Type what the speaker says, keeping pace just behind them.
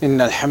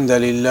إن الحمد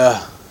لله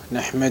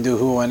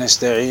نحمده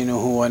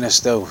ونستعينه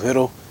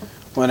ونستغفره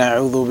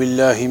ونعوذ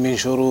بالله من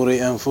شرور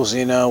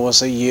أنفسنا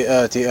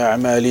وسيئات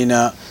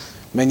أعمالنا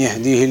من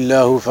يهده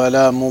الله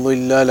فلا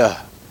مضل له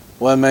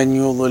ومن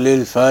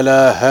يضلل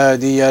فلا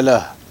هادي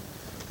له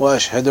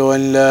وأشهد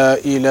أن لا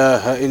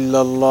إله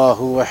إلا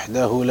الله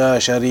وحده لا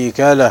شريك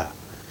له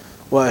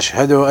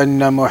وأشهد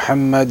أن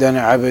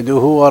محمدا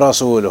عبده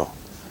ورسوله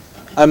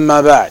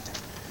أما بعد.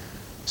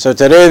 So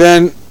today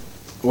then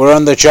we're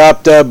on the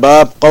chapter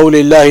باب قول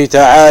الله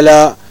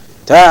تعالى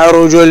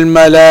تعرج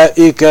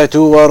الملائكة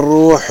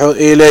والروح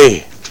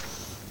إليه.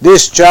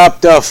 This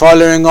chapter,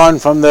 following on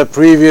from the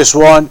previous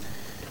one,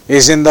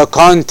 is in the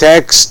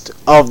context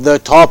of the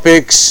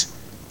topics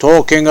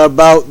talking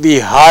about the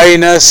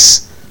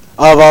highness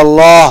of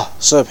Allah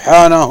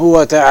subhanahu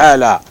wa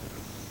ta'ala,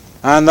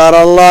 and that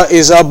Allah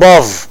is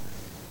above,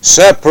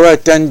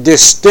 separate and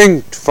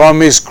distinct from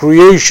His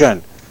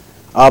creation,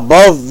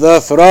 above the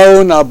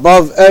throne,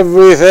 above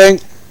everything,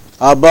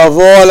 above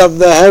all of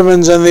the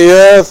heavens and the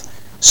earth,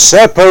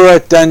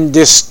 separate and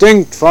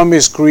distinct from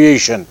His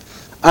creation,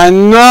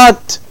 and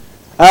not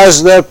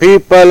as the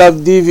people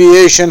of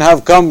deviation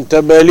have come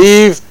to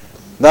believe,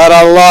 that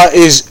Allah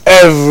is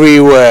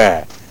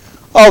everywhere.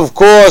 Of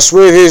course,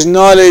 with His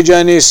knowledge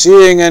and His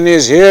seeing and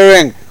His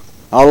hearing,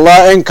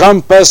 Allah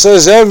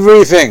encompasses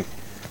everything.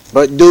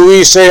 But do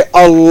we say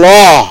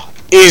Allah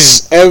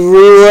is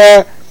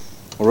everywhere?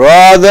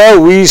 Rather,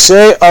 we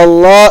say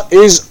Allah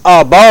is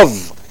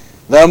above,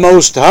 the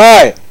Most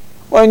High.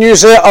 When you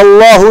say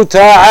Allahu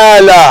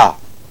Ta'ala,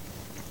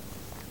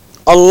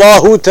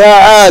 Allahu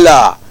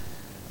Ta'ala,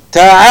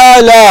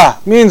 Ta'ala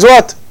means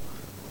what?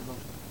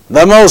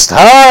 The Most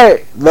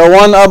High, the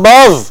one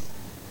above.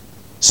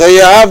 So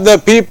you have the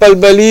people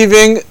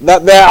believing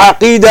that their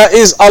aqidah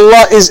is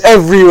Allah is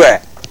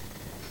everywhere.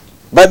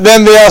 But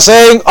then they are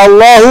saying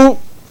Allahu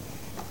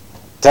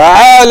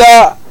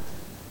Ta'ala.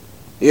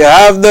 You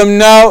have them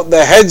now,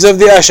 the heads of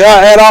the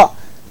Asha'ira,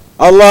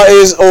 Allah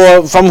is,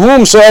 or from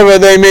whomsoever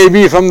they may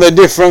be from the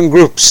different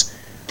groups,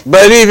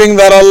 believing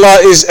that Allah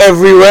is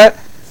everywhere.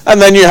 And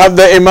then you have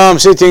the Imam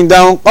sitting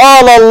down,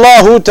 قال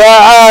الله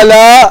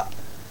تعالى,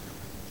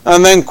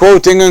 and then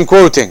quoting and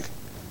quoting.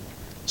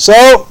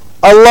 So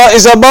Allah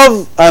is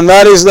above, and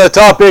that is the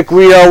topic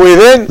we are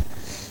within.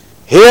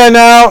 Here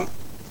now,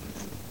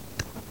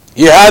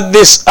 you had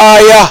this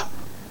ayah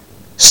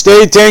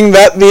stating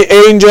that the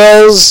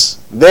angels,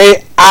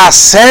 they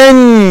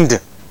ascend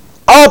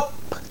up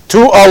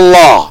to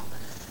Allah,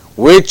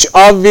 which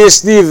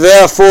obviously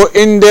therefore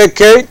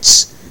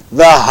indicates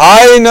the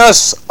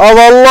highness of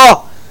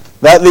Allah,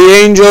 that the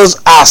angels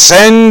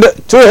ascend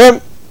to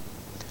Him.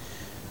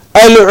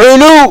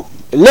 العلو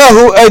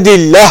له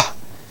أدلة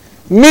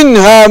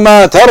منها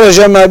ما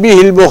ترجم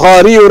به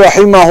البخاري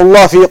رحمه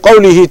الله في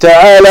قوله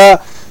تعالى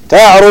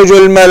تعرج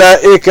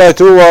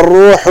الملائكة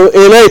والروح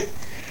إليه.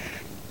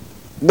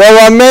 There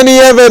are many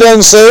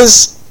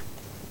evidences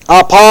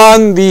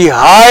upon the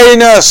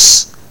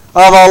highness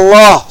of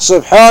Allah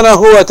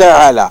subhanahu wa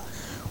ta'ala.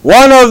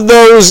 One of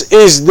those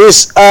is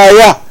this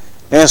ayah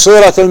in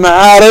Surah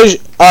Al-Ma'arij,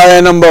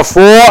 ayah number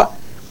 4,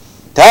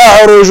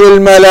 تعرج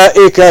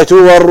الملائكة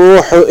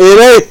والروح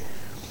إليه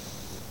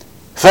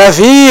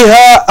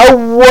ففيها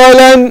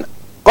أولا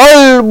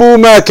قلب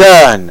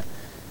مكان.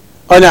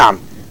 نعم.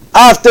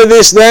 After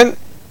this then,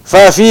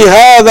 ففي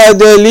هذا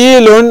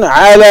دليل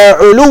على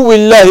علو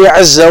الله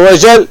عز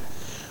وجل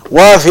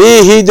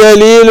وفيه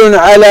دليل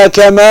على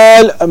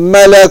كمال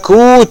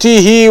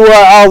ملكوته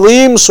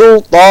وعظيم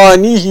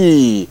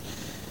سلطانه.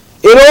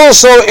 It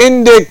also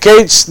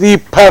indicates the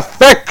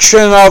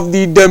perfection of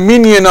the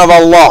dominion of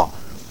Allah,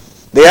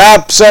 the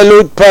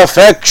absolute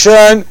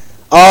perfection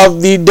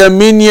of the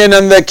dominion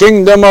and the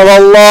kingdom of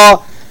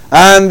Allah,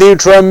 and the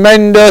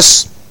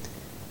tremendous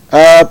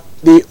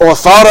the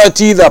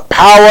authority, the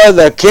power,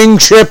 the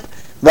kingship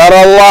that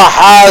Allah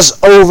has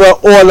over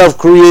all of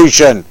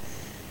creation.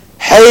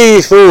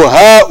 حيث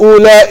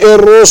هؤلاء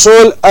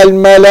الرسل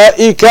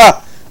الملائكة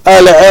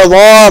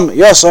العظام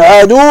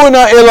يصعدون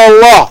إلى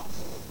الله.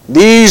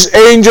 These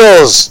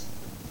angels,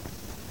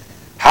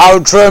 how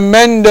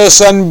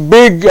tremendous and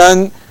big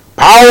and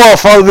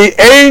powerful the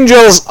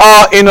angels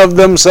are in of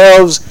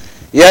themselves,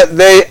 yet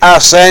they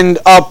ascend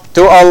up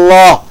to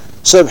Allah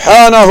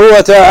subhanahu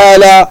wa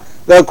ta'ala,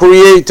 the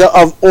creator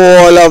of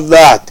all of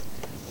that.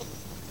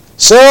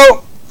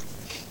 So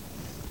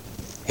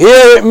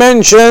here it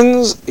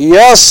mentions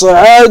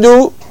يصعد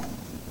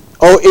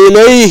أو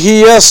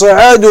إليه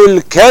يصعد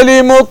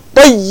الكلم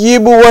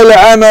الطيب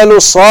والعمل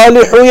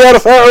الصالح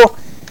يرفعه.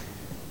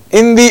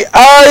 In the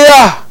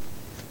ayah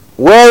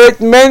where it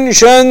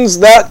mentions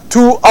that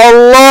to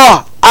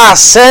Allah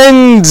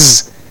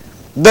ascends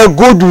the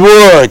good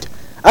word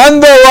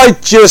and the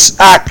righteous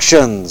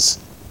actions,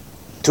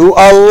 to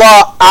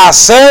Allah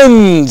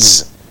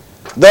ascends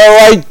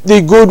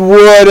the good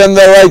word and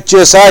the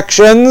righteous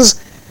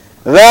actions,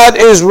 that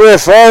is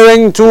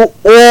referring to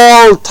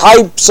all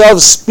types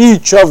of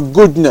speech of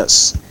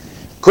goodness.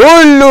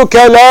 كل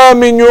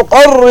كلام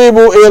يقرب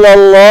إلى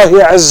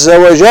الله عز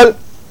وجل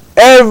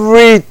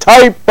every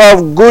type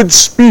of good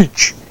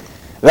speech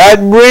that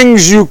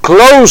brings you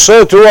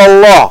closer to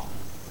Allah,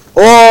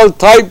 all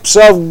types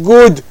of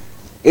good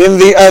in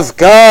the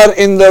adhkar,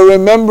 in the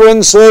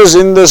remembrances,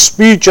 in the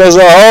speech as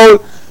a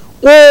whole,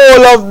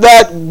 all of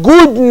that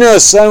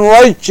goodness and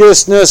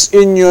righteousness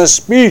in your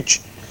speech,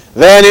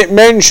 then it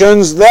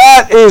mentions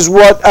that is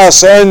what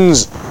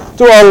ascends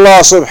to Allah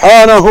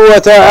subhanahu wa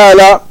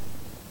ta'ala.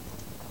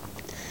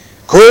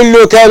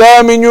 كل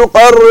كلام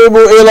يقرب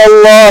إلى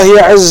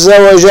الله عز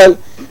وجل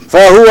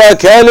فهو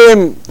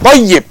كلم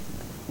طيب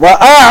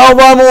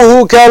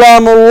وأعظمه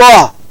كلام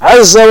الله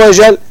عز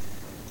وجل.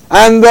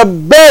 And the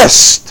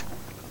best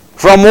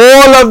from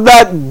all of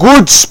that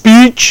good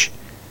speech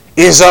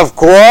is, of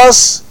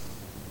course,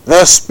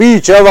 the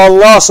speech of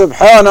Allah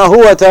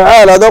subhanahu wa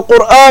ta'ala, the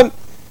Quran,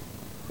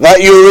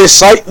 that you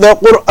recite the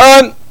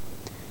Quran.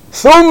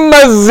 ثم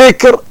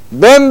الذكر,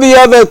 then the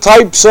other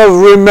types of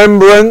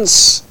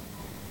remembrance.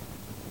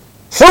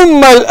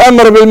 ثم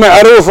الأمر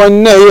بالمعروف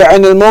والنهي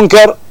عن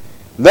المنكر,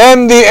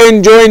 then the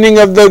enjoining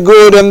of the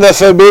good and the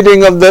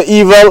forbidding of the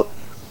evil.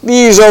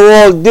 These are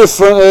all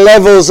different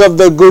levels of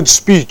the good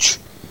speech.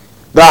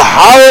 The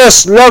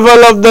highest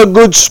level of the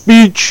good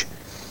speech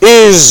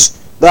is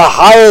the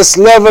highest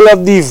level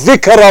of the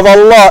dhikr of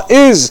Allah,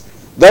 is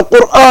the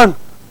Quran.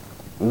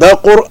 The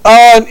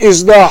Quran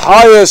is the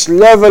highest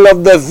level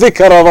of the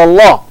dhikr of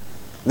Allah,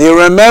 the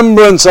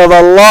remembrance of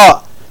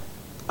Allah.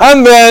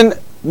 And then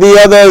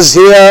the others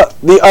here,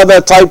 the other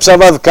types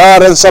of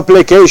adhkar and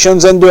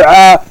supplications and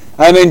dua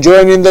and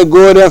enjoining the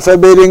good and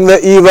forbidding the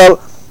evil,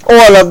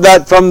 all of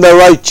that from the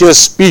righteous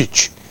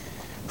speech.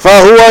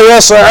 فهو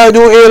يصعد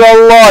إلى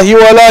الله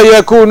ولا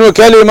يكون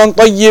كلما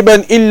طيبا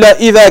إلا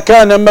إذا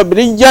كان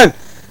مبنيا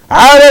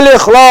على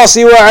الإخلاص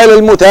وعلى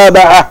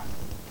المتابعة.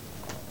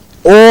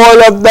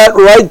 All of that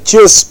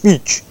righteous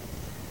speech,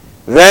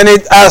 then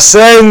it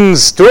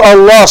ascends to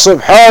Allah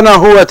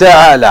subhanahu wa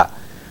ta'ala.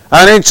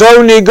 And it's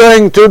only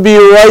going to be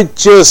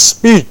righteous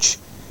speech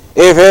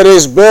if it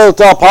is built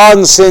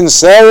upon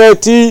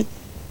sincerity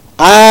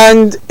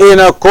and in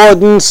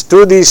accordance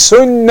to the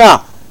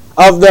sunnah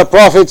of the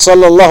Prophet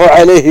sallallahu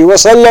alaihi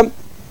wasallam.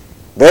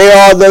 They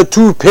are the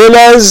two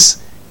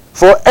pillars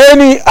for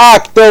any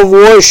act of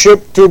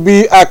worship to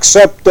be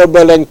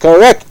acceptable and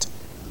correct,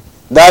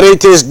 that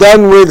it is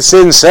done with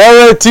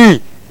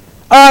sincerity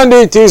and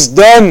it is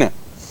done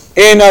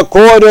in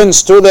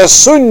accordance to the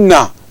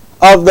sunnah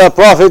of the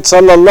Prophet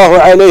sallallahu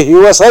alaihi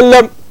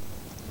wasallam,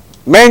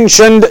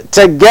 mentioned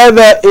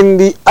together in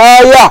the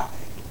ayah,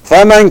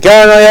 فَمَنْ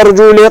كَانَ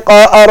يَرْجُو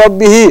لِقَاءَ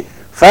رَبِّهِ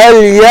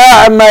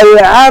فَلْيَعْمَلْ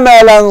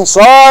عَمَلًا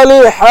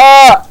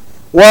صَالِحًا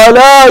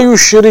وَلَا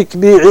يُشْرِكْ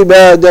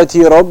بِعِبَادَةِ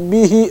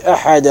رَبِّهِ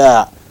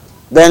أَحَدًا.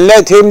 Then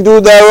let him do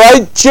the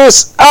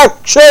righteous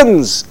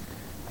actions,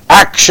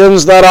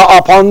 actions that are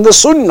upon the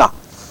sunnah,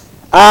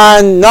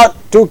 and not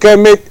to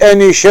commit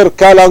any shirk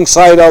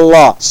alongside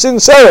Allah.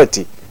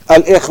 Sincerity,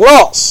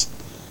 al-ikhlas.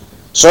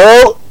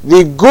 So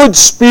the good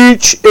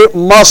speech, it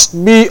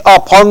must be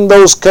upon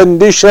those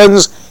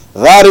conditions.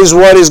 That is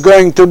what is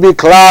going to be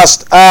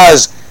classed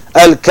as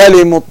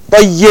al-kalim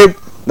al-tayyib,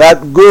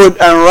 that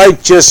good and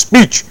righteous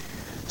speech.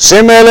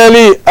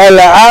 Similarly,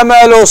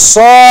 al-amal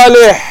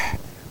al-salih,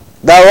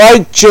 the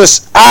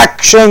righteous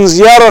actions,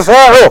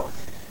 يرفعه.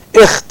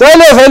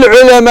 اختلف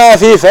العلماء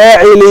في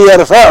فاعل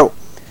يرفعه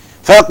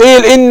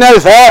فقيل إن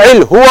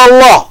الفاعل هو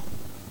الله.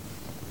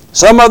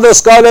 Some of the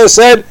scholars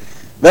said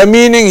the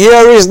meaning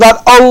here is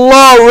that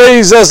Allah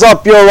raises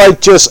up your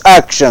righteous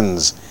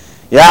actions,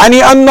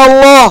 يعني أن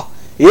الله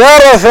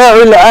يرفع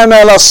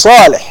العمل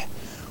الصالح.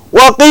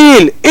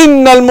 وقيل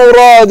إن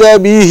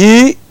المراد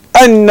به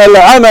أن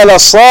العمل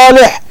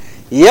الصالح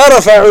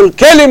يرفع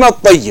الكلم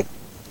الطيب.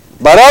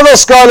 But other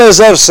scholars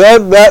have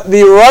said that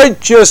the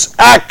righteous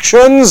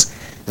actions,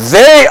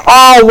 they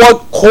are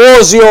what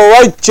cause your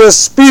righteous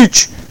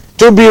speech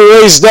to be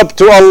raised up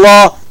to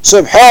Allah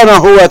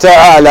subhanahu wa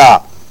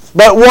ta'ala.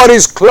 But what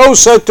is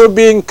closer to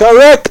being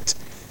correct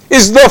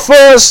is the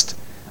first,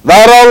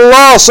 that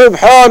Allah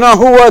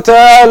subhanahu wa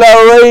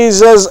ta'ala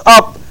raises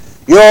up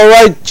your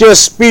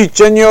righteous speech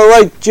and your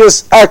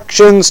righteous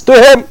actions to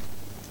Him.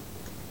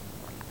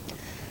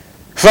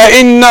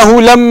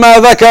 فإنه لما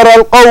ذكر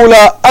القول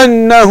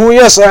أنه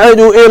يصعد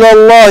إلى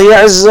الله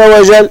عز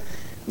وجل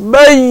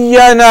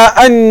بين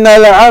أن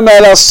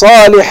العمل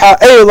الصالح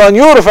أيضا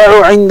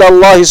يرفع عند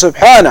الله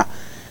سبحانه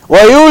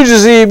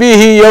ويجزي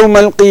به يوم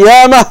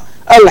القيامة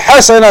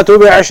الحسنة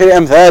بعشر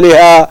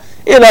أمثالها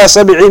إلى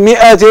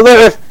 700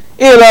 ضعف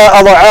إلى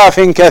أضعاف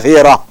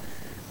كثيرة.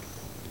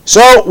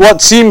 So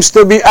what seems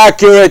to be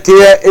accurate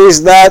here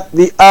is that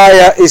the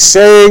ayah is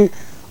saying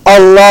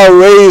Allah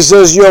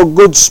raises your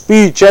good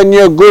speech and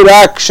your good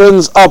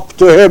actions up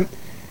to Him.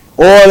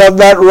 All of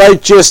that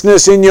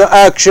righteousness in your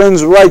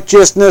actions,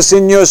 righteousness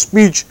in your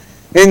speech,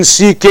 in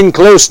seeking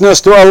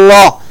closeness to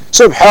Allah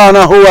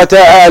subhanahu wa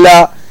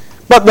ta'ala.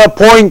 But the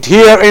point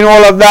here in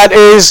all of that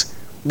is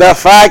the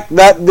fact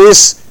that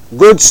this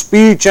good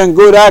speech and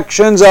good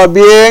actions are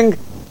being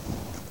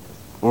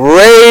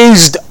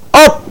raised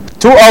up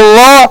to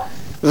Allah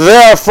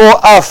therefore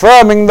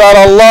affirming that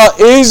Allah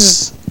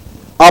is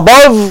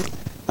above,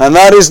 and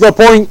that is the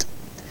point.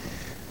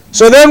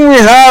 So then we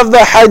have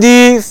the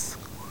hadith.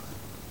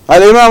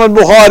 Al-Imam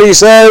al-Bukhari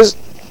says,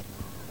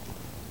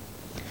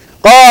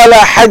 قال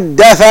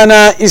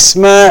حدثنا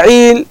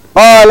إسماعيل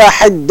قال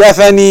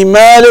حدثني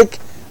مالك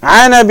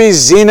عن أبي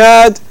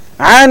الزناد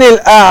عن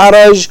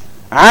الأعرج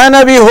عن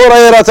أبي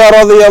هريرة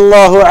رضي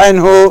الله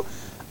عنه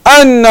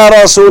أن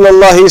رسول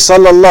الله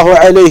صلى الله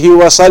عليه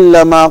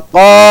وسلم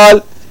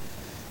قال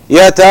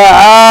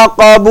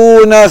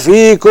يتعاقبون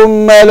فيكم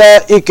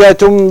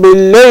ملائكة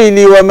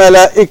بالليل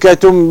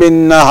وملائكة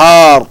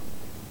بالنهار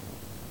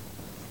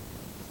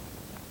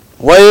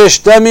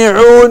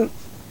ويجتمعون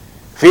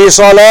في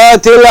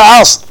صلاة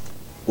العصر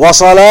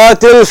وصلاة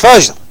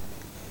الفجر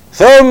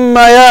ثم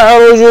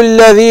يعرج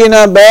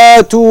الذين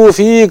باتوا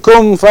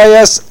فيكم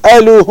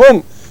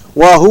فيسألهم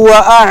وهو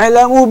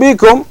أعلم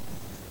بكم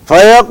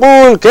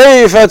فيقول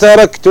كيف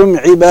تركتم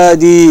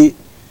عبادي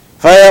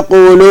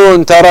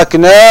فيقولون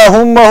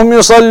تركناهم وهم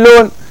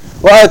يصلون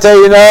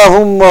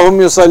وأتيناهم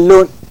وهم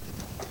يصلون.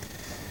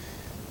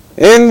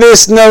 In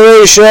this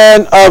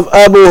narration of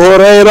Abu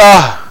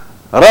Hurairah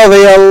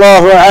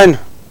radiyallahu anhu,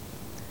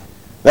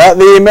 that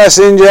the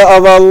Messenger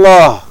of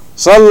Allah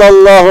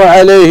sallallahu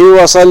alayhi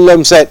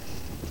wasallam said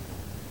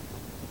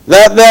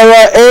that there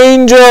are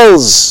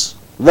angels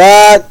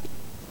that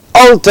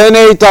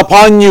alternate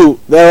upon you.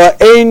 There are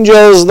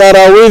angels that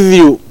are with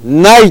you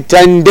night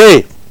and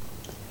day.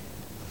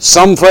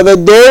 Some for the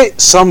day,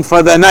 some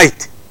for the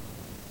night.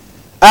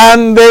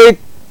 And they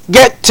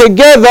get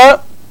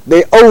together,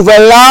 they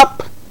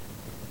overlap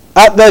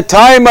at the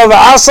time of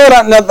Asr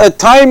and at the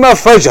time of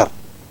Fajr.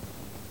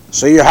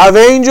 So you have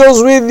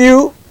angels with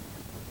you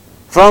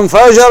from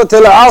Fajr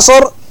till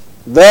Asr,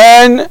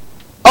 then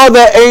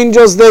other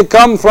angels, they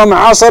come from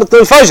Asr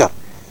till Fajr.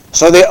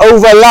 So they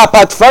overlap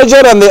at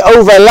Fajr and they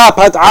overlap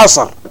at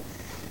Asr.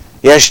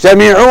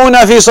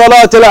 يجتمعون في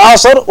صلاة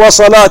العصر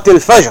وصلاة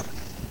الفجر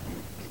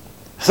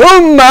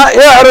ثم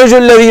يعرج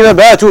الذين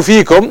باتوا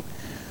فيكم.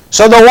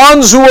 So the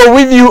ones who are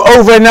with you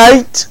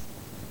overnight,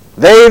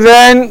 they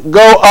then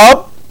go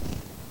up.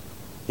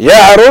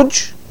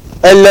 يعرج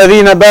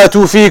الذين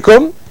باتوا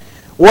فيكم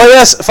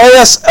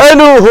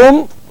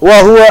فيسألهم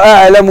وهو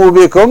أعلم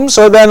بكم.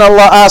 So then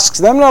Allah asks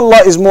them, and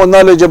Allah is more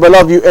knowledgeable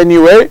of you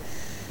anyway.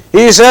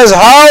 He says,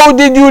 how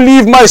did you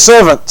leave my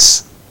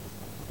servants?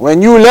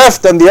 When you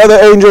left and the other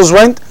angels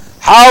went,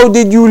 how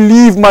did you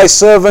leave my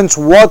servants?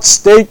 What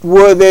state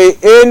were they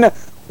in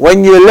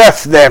when you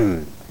left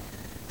them?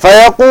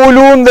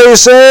 فَيَقُولُونَ, they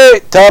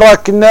say,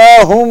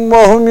 تَرَكْنَاهُمْ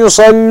وَهُمْ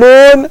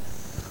يُصَلُّونَ,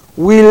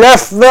 we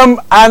left them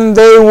and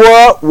they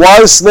were,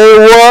 whilst they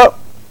were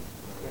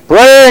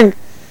praying.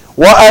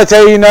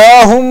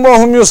 وَأَتَيْنَاهُمْ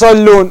وَهُمْ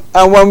يُصَلُّونَ,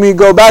 and when we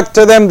go back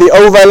to them, the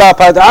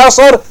overlap at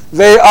Asr,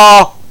 they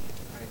are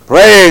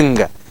praying.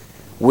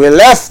 We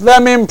left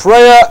them in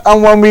prayer,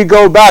 and when we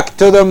go back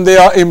to them, they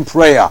are in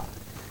prayer.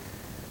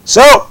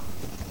 So,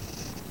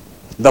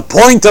 the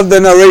point of the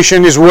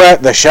narration is where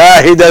the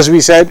shahid, as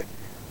we said,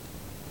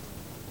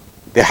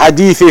 the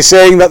hadith is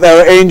saying that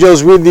there are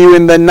angels with you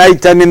in the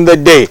night and in the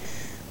day.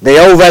 They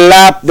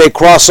overlap, they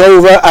cross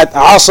over at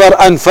Asr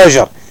and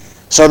Fajr.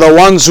 So the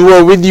ones who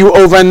are with you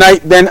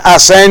overnight then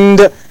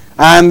ascend,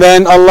 and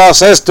then Allah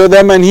says to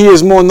them, and He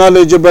is more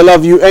knowledgeable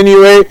of you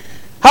anyway,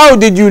 how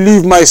did you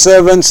leave my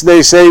servants?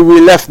 They say,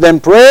 we left them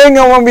praying,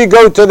 and when we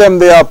go to them,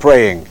 they are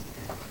praying.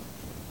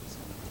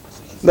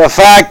 The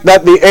fact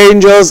that the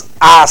angels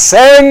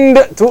ascend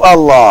to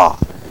Allah.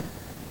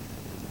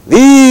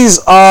 These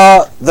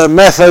are the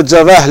methods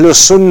of Ahlus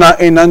Sunnah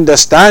in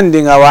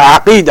understanding our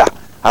Aqidah.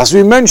 As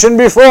we mentioned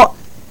before,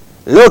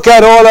 look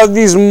at all of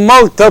these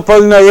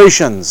multiple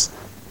narrations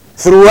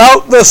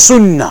throughout the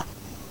Sunnah.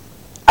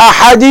 A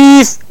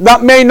hadith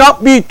that may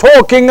not be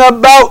talking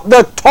about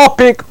the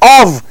topic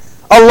of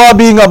Allah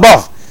being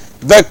above.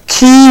 The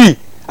key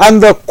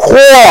and the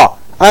core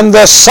and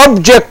the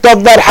subject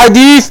of that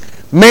hadith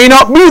may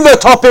not be the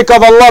topic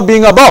of Allah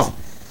being above.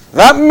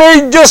 That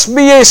may just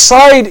be a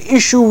side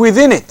issue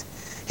within it.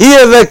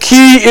 Here the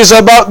key is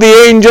about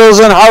the angels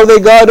and how they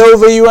guard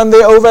over you and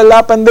they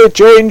overlap and they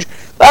change.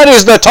 That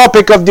is the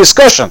topic of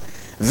discussion.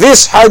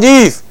 This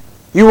hadith,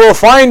 you will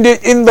find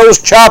it in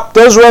those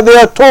chapters where they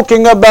are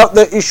talking about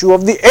the issue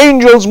of the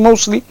angels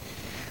mostly.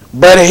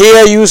 But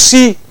here you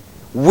see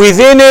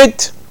within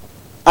it,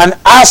 an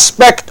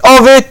aspect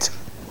of it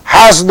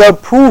has the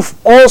proof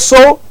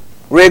also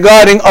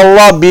regarding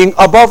Allah being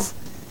above.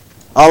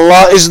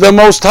 Allah is the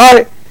Most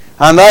High,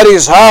 and that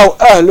is how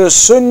Ahlul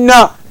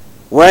Sunnah,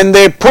 when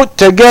they put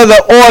together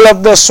all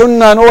of the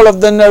Sunnah and all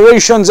of the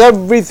narrations,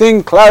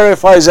 everything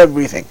clarifies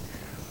everything.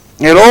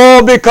 It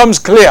all becomes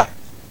clear.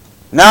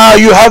 Now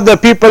you have the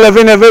people of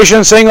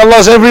innovation saying Allah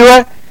is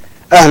everywhere.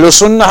 Ahlul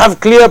Sunnah have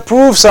clear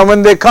proofs, and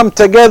when they come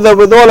together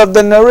with all of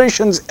the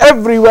narrations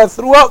everywhere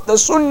throughout the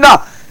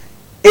Sunnah,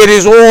 it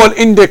is all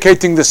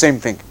indicating the same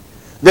thing.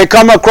 They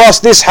come across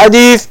this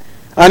hadith,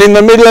 and in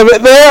the middle of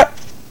it there,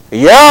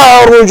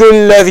 يَعْرُجُ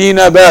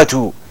الَّذِينَ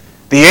بَاتُوا,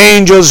 the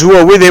angels who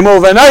are with him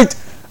overnight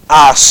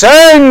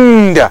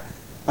ascend,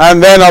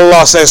 And then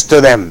Allah says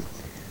to them.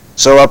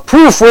 So a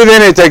proof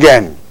within it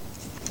again.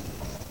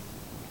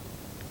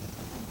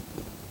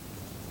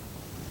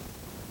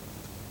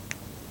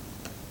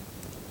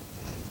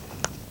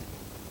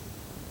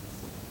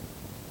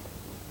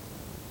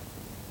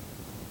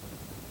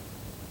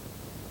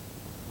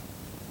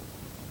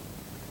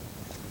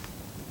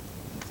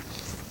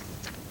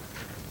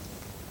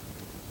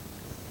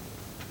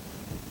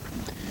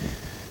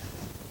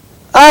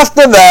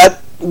 After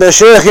that, the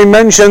Shaykh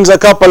mentions a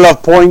couple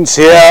of points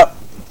here.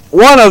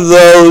 One of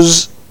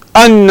those,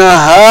 أن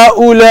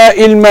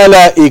هؤلاء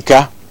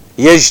الملائكة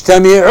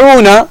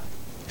يجتمعون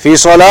في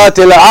صلاة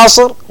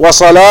العصر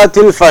وصلاة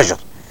الفجر.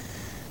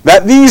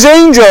 That these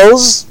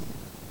angels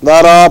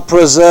that are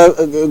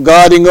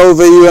guarding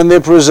over you and they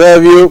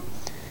preserve you,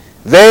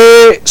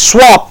 they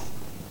swap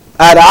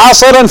at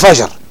Asr and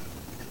Fajr.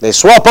 They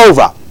swap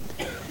over.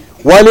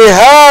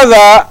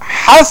 ولهذا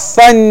حث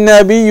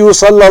النبي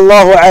صلى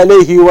الله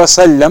عليه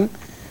وسلم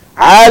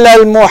على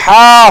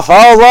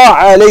المحافظة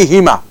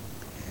عليهما.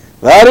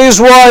 That is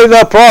why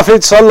the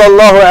Prophet صلى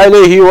الله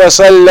عليه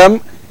وسلم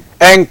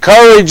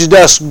encouraged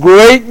us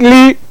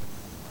greatly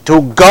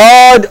to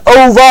guard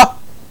over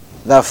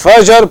the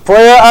Fajr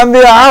prayer and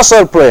the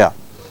Asr prayer.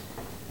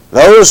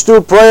 Those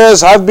two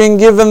prayers have been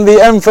given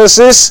the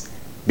emphasis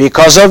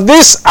because of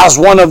this as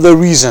one of the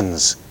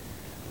reasons.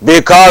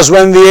 Because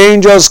when the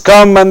angels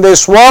come and they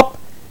swap,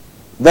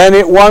 then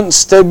you want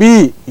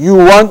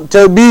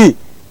to be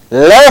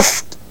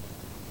left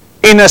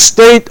in a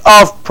state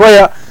of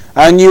prayer,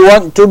 and you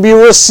want to be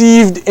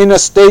received in a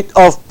state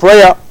of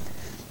prayer.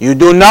 You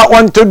do not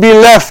want to be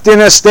left in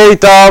a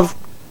state of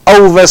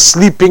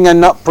oversleeping and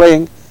not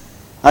praying,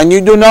 and you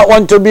do not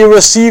want to be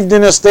received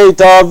in a state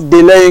of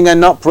delaying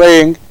and not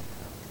praying.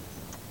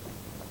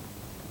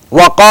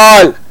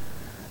 وقال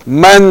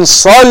من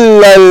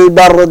صلى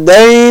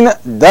البردين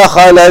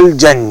دخل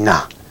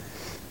الجنة.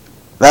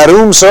 That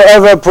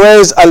whomsoever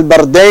prays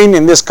al-bardain,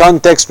 in this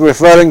context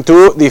referring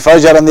to the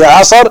Fajr and the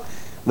Asr,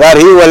 that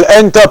he will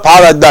enter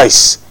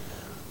paradise.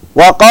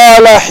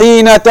 وقال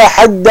حين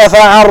تحدث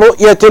عن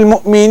رؤية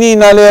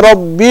المؤمنين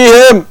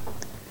لربهم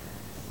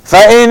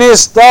فإن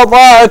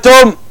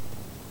استطعتم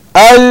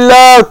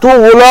ألا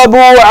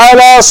تغلبوا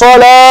على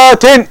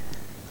صلاة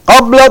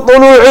قبل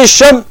طلوع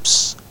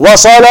الشمس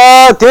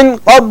وصلاة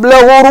قبل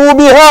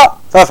غروبها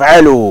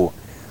فافعلوا.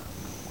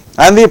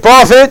 And the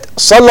Prophet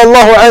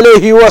sallallahu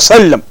alayhi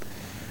wasallam,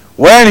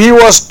 when he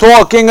was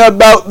talking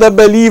about the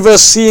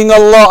believers seeing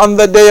Allah on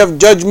the Day of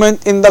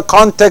Judgment, in the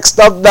context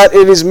of that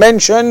it is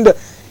mentioned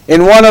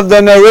in one of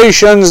the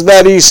narrations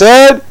that he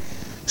said,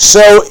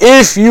 so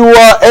if you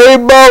are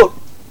able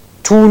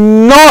to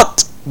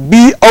not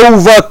be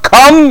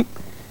overcome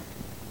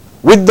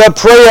with the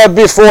prayer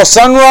before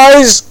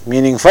sunrise,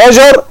 meaning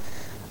Fajr,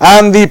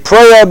 and the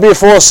prayer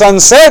before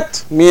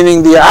sunset,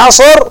 meaning the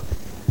Asr,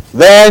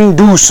 then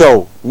do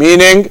so,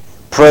 meaning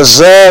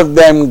preserve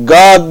them,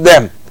 guard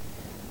them.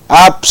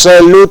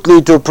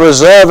 Absolutely to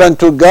preserve and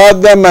to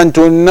guard them, and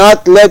to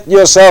not let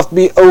yourself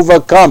be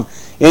overcome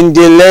in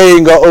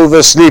delaying or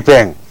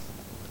oversleeping.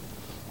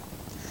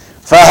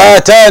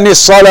 فهاتان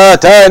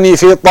الصلاتان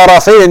في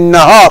طرفي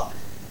النهار.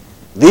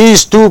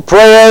 These two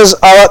prayers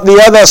are at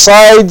the other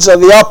sides, at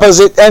the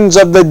opposite ends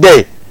of the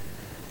day.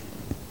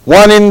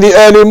 One in the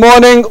early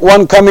morning,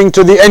 one coming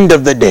to the end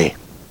of the day.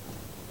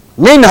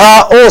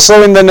 منها,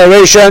 also in the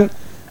narration,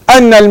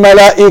 أن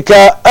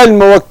الملائكة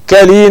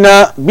الموكلين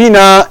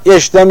بنا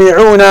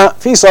يجتمعون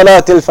في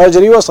صلاة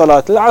الفجر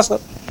وصلاة العصر.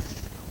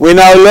 We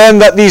now learn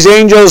that these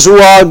angels who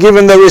are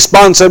given the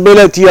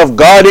responsibility of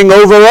guarding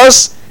over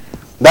us,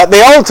 that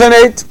they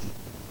alternate.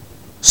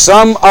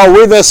 Some are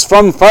with us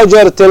from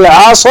Fajr till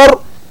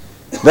Asr,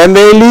 then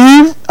they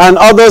leave, and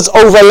others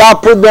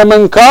overlap with them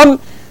and come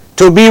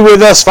to be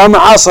with us from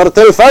Asr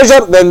till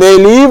Fajr, then they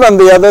leave and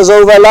the others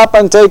overlap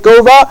and take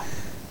over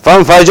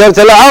from Fajr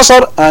till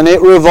Asr, and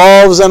it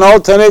revolves and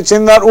alternates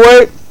in that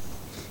way.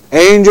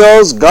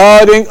 Angels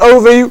guarding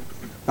over you,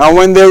 and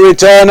when they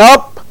return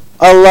up,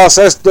 Allah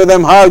says to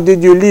them, how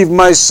did you leave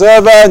my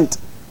servant?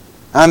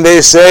 And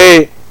they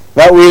say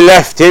that we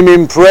left him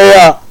in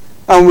prayer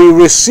and we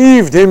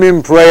received him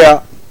in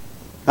prayer.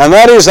 And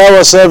that is how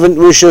a servant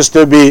wishes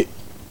to be.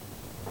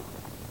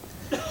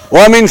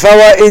 ومن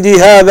فوائد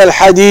هذا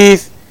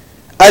الحديث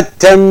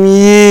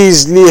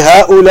التمييز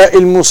لهؤلاء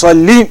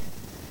المصلين.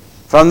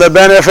 From the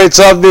benefits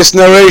of this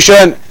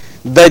narration,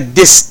 the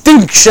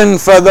distinction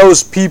for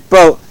those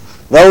people,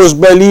 those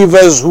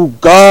believers who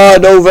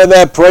guard over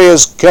their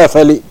prayers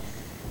carefully,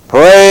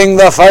 praying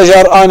the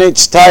Fajr on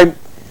its time,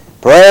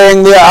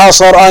 praying the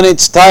Asr on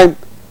its time,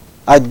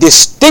 a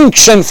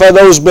distinction for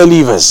those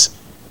believers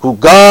who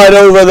guard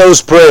over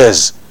those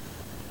prayers.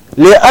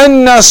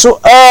 لأن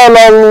سؤال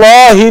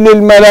الله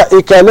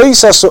للملائكة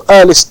ليس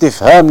سؤال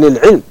استفهام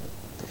للعلم.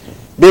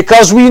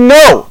 Because we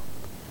know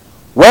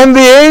when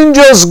the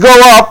angels go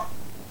up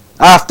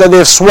after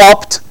they've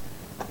swapped,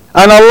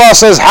 and Allah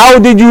says, how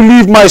did you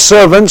leave my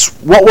servants?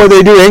 What were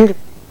they doing?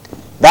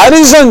 That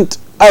isn't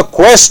a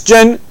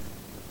question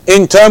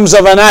in terms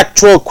of an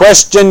actual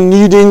question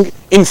needing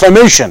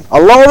information.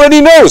 Allah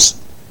already knows.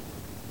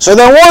 So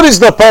then what is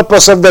the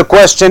purpose of the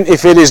question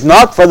if it is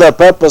not for the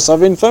purpose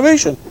of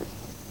information?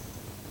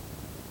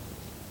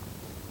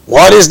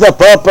 What is the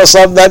purpose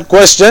of that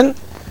question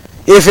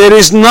if it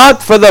is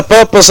not for the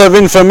purpose of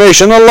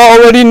information? Allah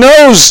already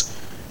knows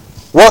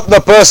what the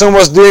person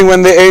was doing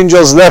when the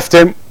angels left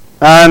him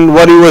and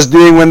what he was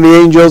doing when the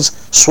angels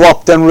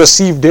swapped and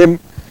received him.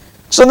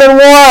 So then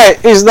why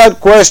is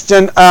that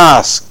question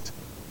asked?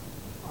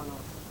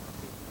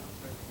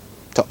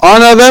 To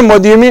honor them?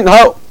 What do you mean?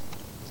 How?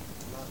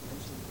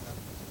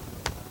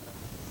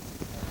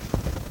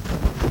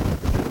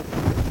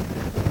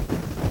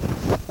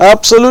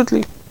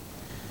 Absolutely.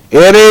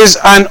 It is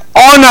an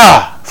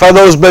honor for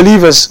those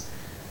believers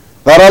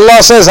that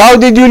Allah says, how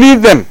did you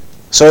leave them?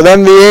 So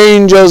then the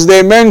angels,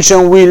 they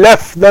mention, we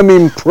left them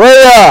in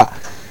prayer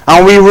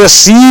and we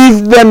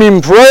received them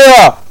in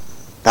prayer.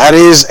 That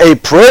is a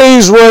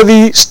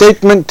praiseworthy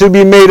statement to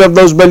be made of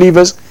those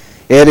believers.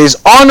 It is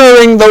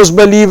honoring those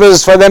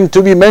believers for them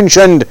to be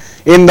mentioned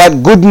in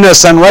that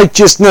goodness and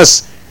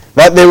righteousness,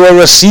 that they were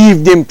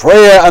received in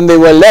prayer and they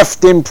were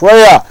left in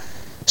prayer.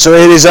 So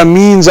it is a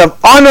means of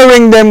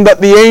honoring them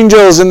that the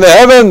angels in the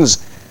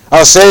heavens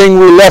are saying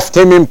we left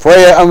him in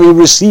prayer and we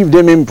received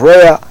him in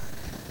prayer.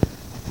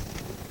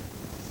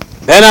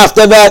 Then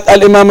after that,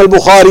 Al-Imam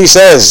al-Bukhari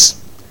says,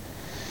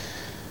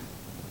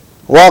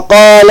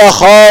 وقال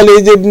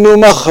خالد بن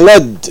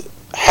مخلد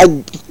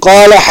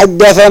قال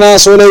حدثنا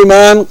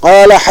سليمان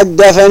قال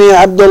حدثني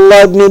عبد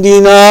الله بن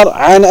دينار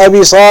عن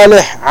أبي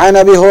صالح عن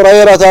أبي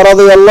هريرة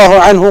رضي الله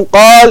عنه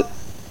قال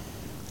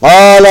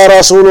قال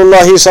رسول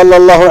الله صلى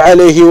الله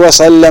عليه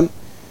وسلم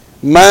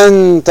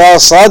من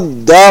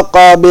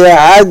تصدق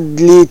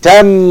بعدل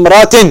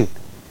تمرة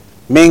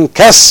من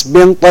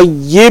كسب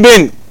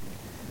طيب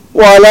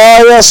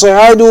ولا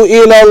يصعد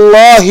إلى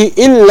الله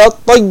إلا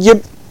الطيب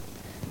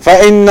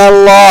فإن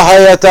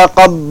الله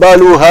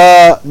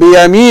يتقبلها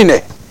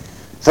بيمينه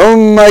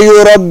ثم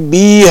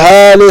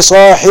يربيها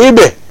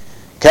لصاحبه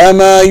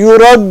كما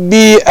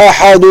يربي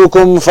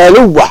أحدكم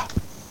فلوه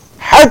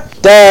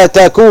حتى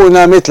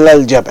تكون مثل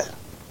الجبل.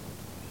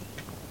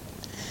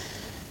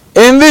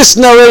 In this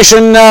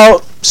narration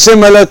now,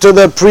 similar to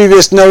the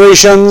previous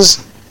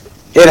narrations,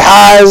 it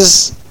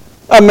has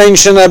a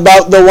mention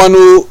about the one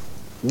who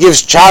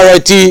gives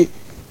charity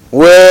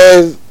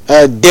with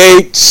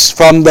dates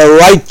from the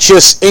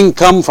righteous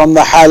income, from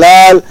the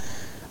halal,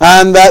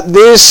 and that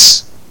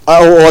this,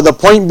 or the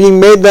point being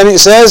made, then it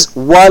says,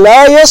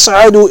 وَلَا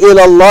يَصْعَدُ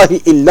إِلَى اللَّهِ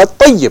إِلَّا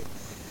الطَّيِّبِ,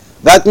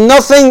 that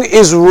nothing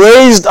is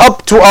raised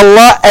up to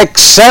Allah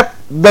except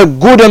the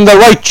good and the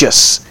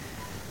righteous.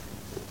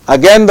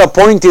 Again, the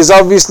point is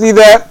obviously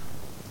that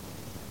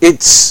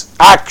it's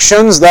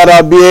actions that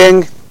are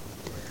being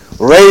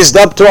raised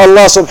up to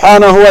Allah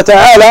subhanahu wa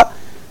ta'ala,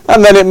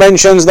 and then it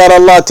mentions that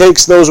Allah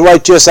takes those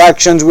righteous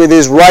actions with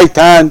his right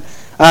hand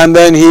and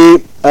then he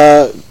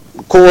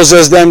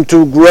causes them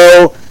to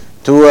grow,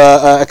 to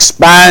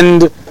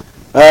expand,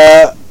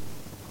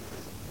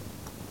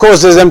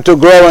 causes them to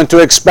grow and to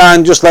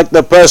expand, just like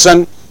the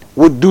person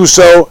would do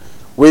so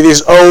with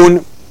his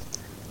own.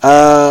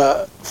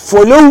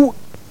 Fulu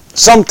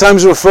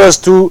sometimes refers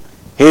to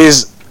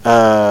his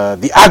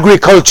the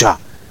agriculture,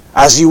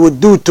 as he would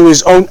do to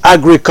his own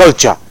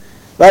agriculture,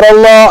 that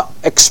Allah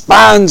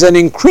expands and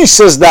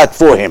increases that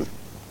for him.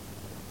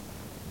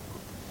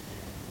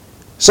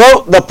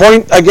 So the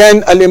point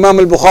again Al-Imam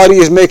al-Bukhari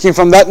is making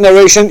from that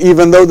narration,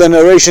 even though the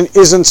narration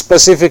isn't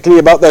specifically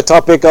about the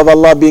topic of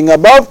Allah being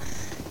above,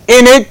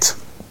 in it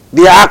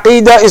the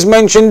Aqidah is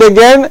mentioned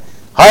again,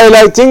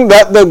 highlighting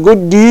that the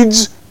good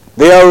deeds,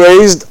 they are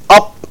raised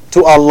up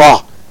to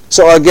Allah.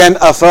 So again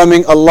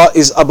affirming Allah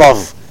is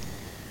above.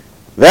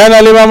 Then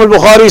Al-Imam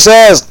al-Bukhari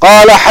says,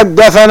 قال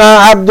حدثنا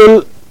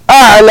عبد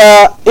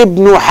الأعلى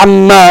ابن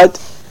حماد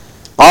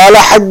قال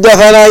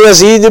حدثنا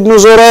يزيد بن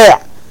زريع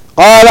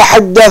قال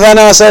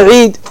حدثنا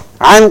سعيد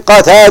عن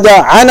قتادة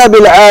عن أبي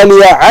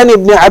العالية عن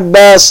ابن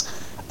عباس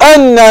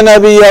أن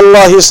نبي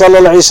الله صلى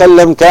الله عليه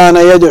وسلم كان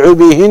يدعو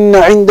بهن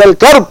عند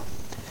الكرب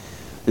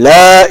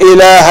لا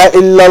إله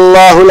إلا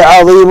الله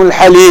العظيم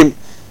الحليم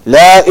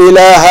لا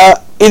إله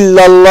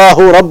إلا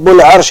الله رب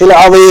العرش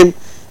العظيم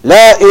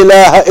لا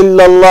إله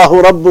إلا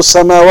الله رب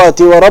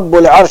السماوات ورب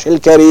العرش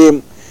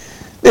الكريم.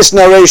 This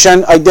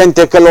narration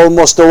identical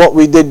almost to what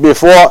we did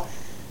before,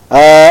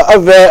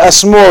 a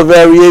small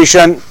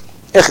variation.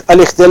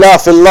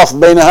 الاختلاف في اللفظ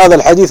بين هذا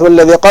الحديث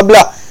والذي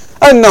قبله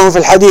أنه في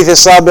الحديث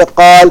السابق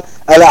قال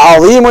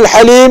العظيم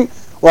الحليم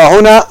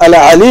وهنا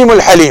العليم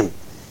الحليم.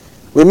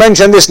 We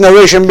mentioned this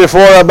narration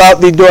before about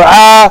the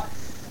dua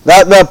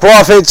that the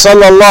Prophet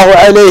sallallahu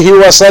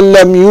alaihi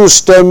wasallam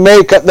used to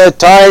make at the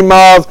time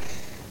of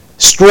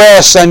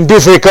stress and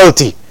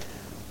difficulty,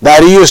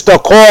 that he used to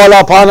call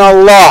upon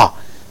Allah,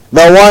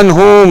 the one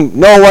whom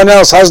no one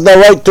else has the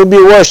right to be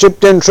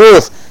worshipped in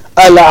truth,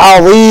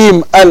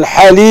 Al-Azim,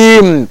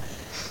 Al-Halim,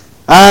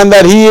 and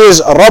that he is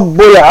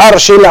Rabbul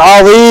Arsh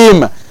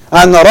Al-Azim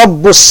and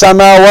Rabbus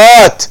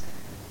Samawat,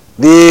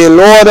 the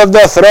Lord of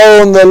the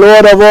throne, the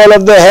Lord of all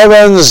of the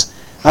heavens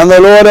and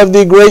the Lord of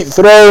the great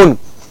throne.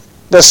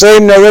 The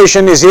same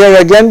narration is here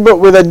again, but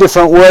with a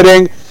different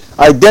wording,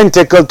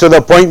 identical to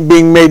the point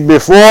being made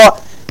before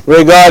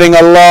regarding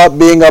Allah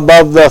being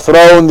above the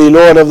throne, the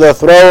Lord of the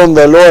throne,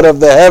 the Lord of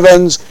the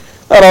heavens,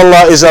 that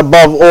Allah is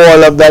above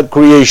all of that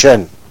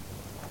creation.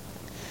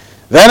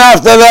 Then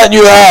after that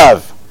you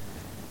have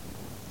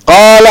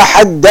قال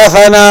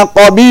حدثنا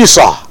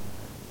قبيصة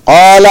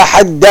قال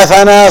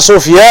حدثنا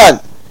سفيان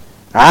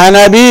عن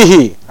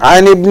أبيه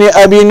عن ابن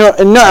أبي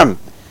نعم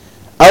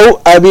أو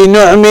أبي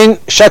نعم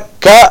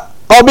شك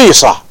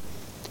قبيصة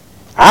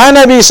عن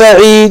أبي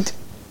سعيد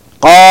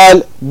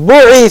قال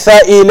بعث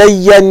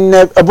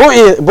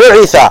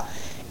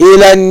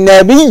إلى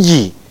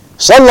النبي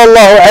صلى الله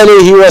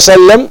عليه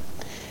وسلم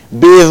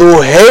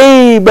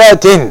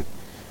بذهيبة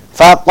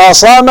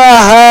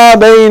فقسمها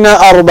بين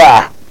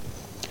أربعة.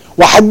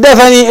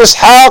 وحدثني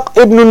إسحاق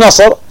ابن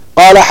نصر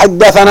قال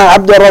حدثنا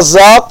عبد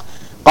الرزاق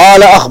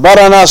قال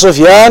أخبرنا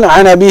سفيان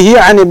عن أبيه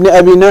عن ابن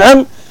أبي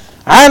نعم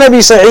عن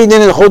أبي سعيد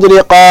الخدري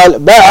قال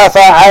بعث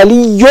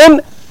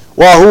علي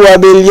وهو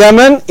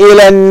باليمن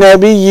إلى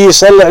النبي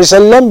صلى الله عليه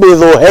وسلم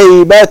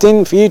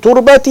بذهيبة في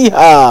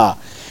تربتها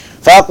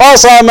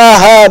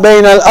فقسمها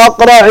بين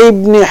الأقرع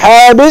بن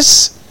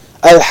حابس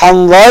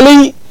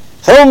الحنظلي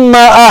ثم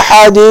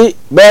أحد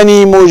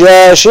بني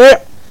مجاشع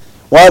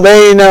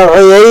وبين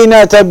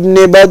عيينة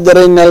بن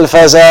بدر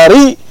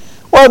الفزاري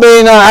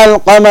وبين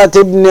علقمة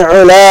بن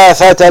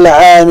علاثة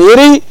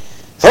العامري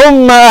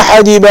ثم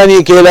أحد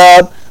بني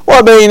كلاب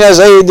وبين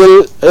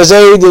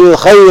زيد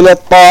الخيل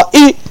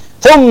الطائي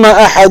ثم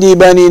أحد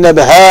بني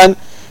نبهان.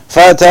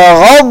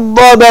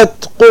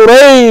 فتغضبت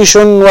قريش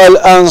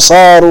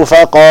والأنصار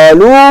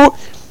فقالوا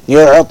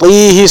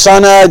يعطيه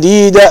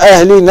صناديد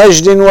أهل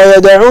نجد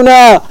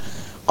ويدعنا.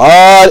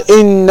 قال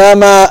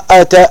إنما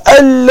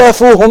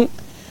أتألفهم.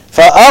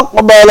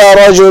 فأقبل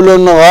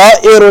رجل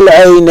غائر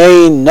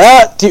العينين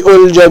ناتئ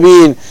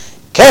الجبين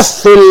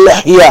كث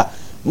اللحية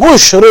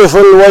مشرف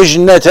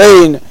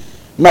الوجنتين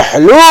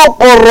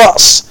محلوق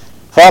الرأس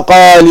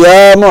فقال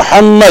يا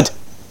محمد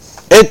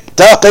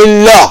اتق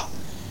الله.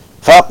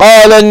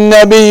 فقال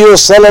النبي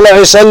صلى الله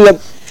عليه وسلم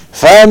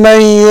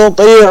فمن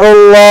يطيع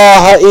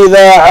الله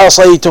إذا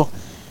عصيته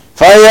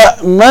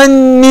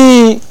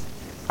فيأمني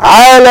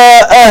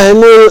على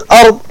أهل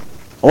الأرض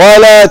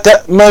ولا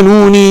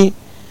تأمنوني.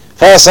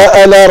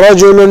 فسأل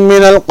رجل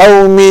من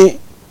القوم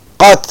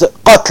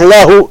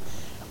قتله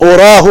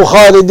أراه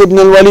خالد بن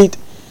الوليد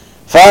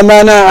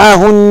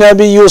فمنعه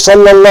النبي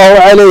صلى الله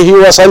عليه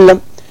وسلم.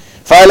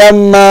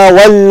 فلما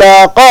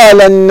ولى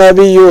قال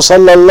النبي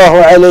صلى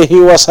الله عليه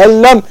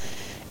وسلم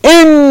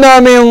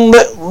إن من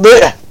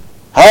ضئه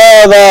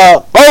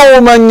هذا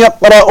قوما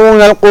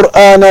يقرؤون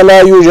القرآن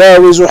لا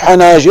يجاوز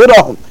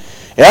حناجرهم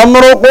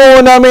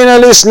يمرقون من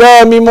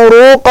الإسلام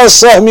مروق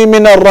السهم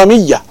من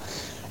الرمية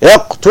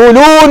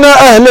يقتلون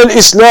أهل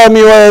الإسلام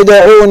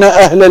ويدعون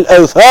أهل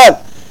الأوثان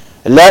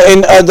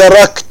لئن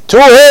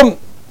أدركتهم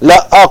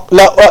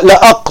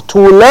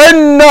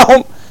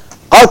لأقتلنهم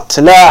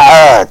قتل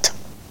عاد.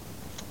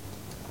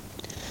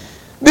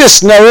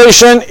 This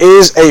narration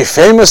is a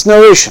famous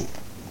narration.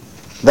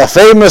 The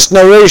famous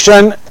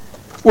narration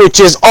which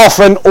is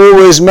often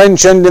always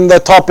mentioned in the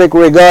topic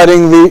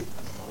regarding the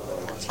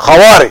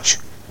Khawarij.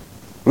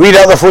 Read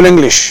out the full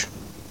English.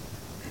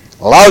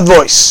 Loud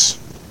voice.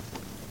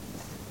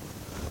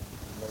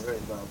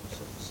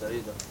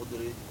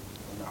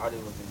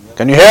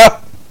 Can you hear?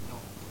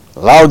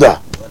 Louder.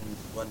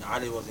 When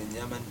Ali was in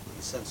Yemen,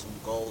 he sent some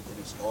gold in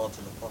his ore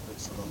to the Prophet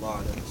sallallahu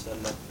alaihi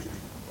wasallam.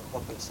 The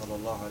Prophet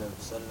sallallahu alaihi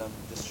wasallam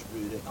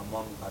distributed it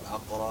among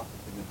Al-Aqra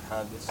ibn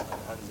Habis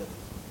al-Hanzali,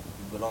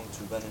 who belonged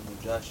to Bani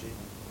Mujashi,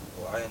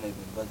 U'ayna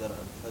ibn Badr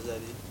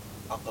al-Fazari,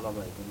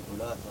 Aqrama ibn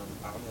Ulath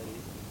al-A'mari,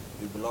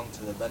 who belonged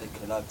to the Bani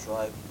Kilab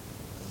tribe,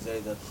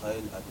 Zayd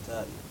al-Khayl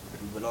al-Ta'i,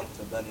 who belonged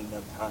to Bani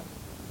Nabhan.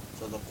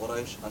 So the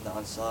Quraysh and the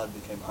Ansar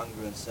became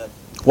angry and said,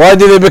 why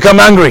did they become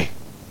angry?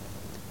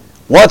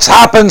 What's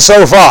happened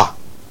so far?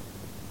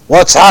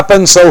 What's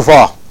happened so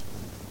far?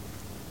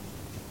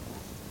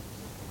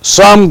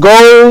 Some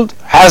gold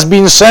has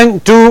been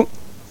sent to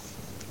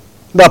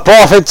the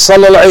Prophet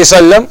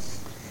ﷺ.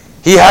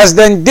 He has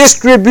then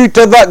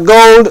distributed that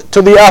gold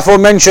to the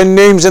aforementioned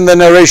names in the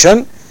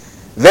narration.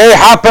 They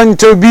happen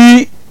to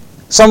be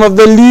some of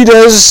the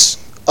leaders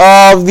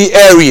of the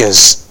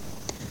areas.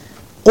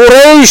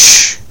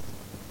 Quraysh,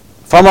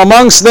 from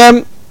amongst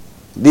them,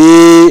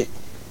 the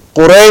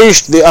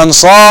Quraysh, the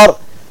Ansar,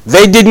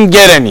 they didn't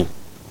get any.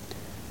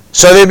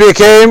 So they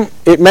became,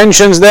 it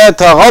mentions there,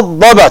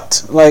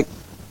 تغضبت, like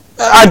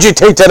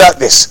agitated at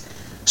this.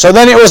 So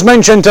then it was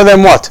mentioned to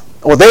them what?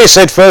 Well, they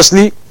said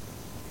firstly,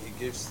 he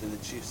gives to the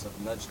chiefs of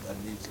Najd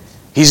and leaves us.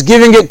 He's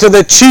giving it to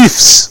the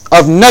chiefs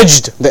of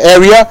Najd, the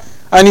area,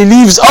 and he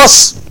leaves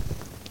us.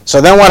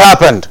 So then what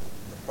happened? The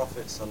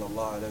Prophet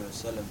sallallahu alaihi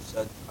wasallam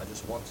said, I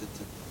just wanted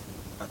to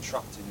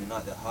attract and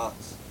unite their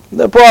hearts.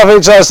 The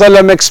Prophet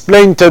ﷺ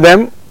explained to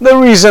them, the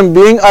reason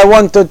being, I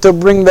wanted to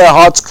bring their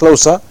hearts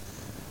closer,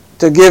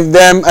 to give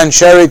them and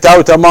share it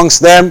out amongst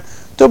them,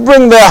 to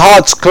bring their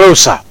hearts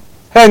closer.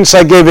 Hence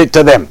I gave it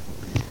to them.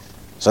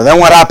 So then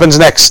what happens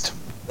next?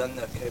 Then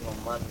their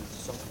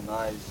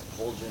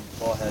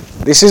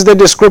head. This is the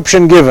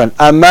description given.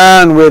 A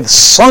man with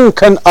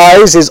sunken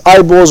eyes, his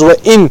eyeballs were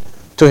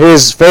into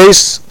his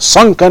face,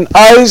 sunken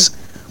eyes,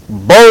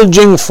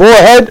 bulging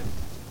forehead,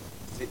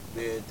 Thick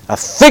beard, a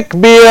thick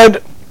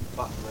beard,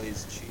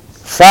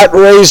 fat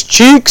raised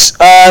cheeks,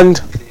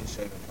 and clean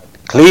shaven head.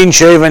 clean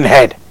shaven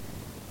head.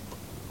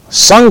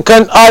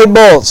 Sunken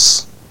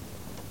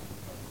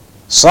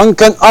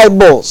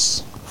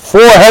eyeballs,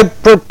 forehead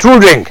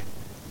protruding,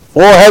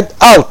 forehead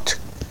out,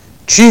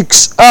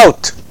 cheeks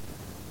out.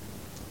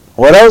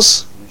 What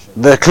else?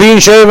 The clean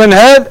shaven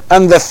head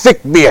and the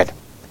thick beard.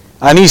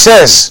 And he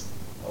says,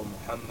 O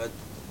Muhammad,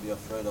 be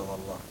afraid of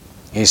Allah.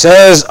 He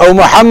says, O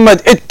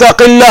Muhammad,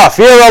 ittaqillah,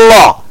 fear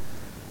Allah.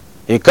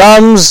 He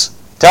comes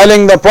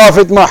telling the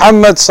Prophet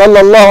Muhammad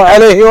sallallahu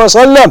alayhi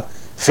wasallam,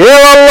 fear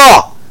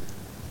Allah.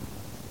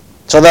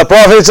 So the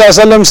Prophet sallallahu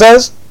alayhi wasallam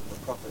says, The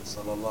Prophet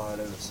sallallahu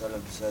alayhi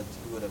wasallam said,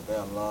 who would obey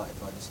Allah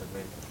if I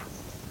disobeyed him?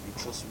 You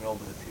trust me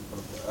over the people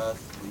of the earth,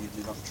 but you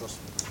do not trust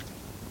me.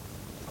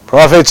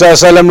 Prophet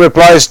ﷺ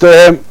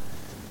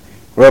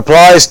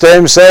replies to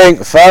him saying,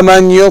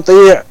 فَمَنْ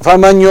يُطِيعُ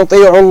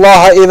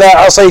اللَّهَ إِذَا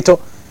عَصَيْتُ.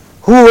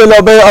 Who will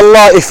obey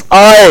Allah if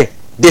I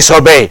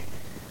disobey?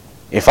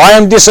 If I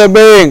am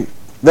disobeying,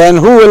 then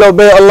who will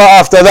obey Allah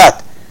after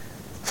that?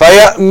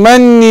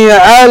 فَيَأْمَنِّي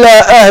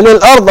عَلَى أَهْلِ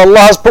الْأَرْضِ. Allah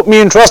has put me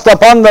in trust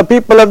upon the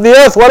people of the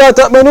earth. وَلَا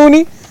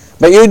تَأْمَنُونِي.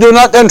 But you do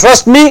not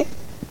entrust me.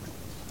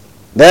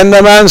 Then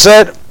the man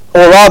said,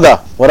 or rather,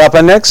 what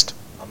happened next?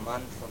 A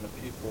man from the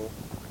people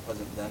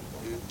present then,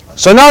 who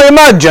So now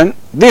imagine,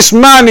 this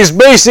man is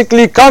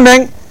basically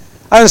coming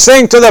and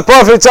saying to the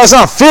Prophet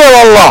ﷺ, fear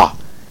Allah,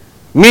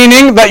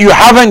 meaning that you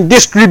haven't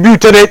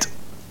distributed it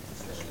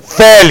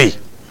fairly.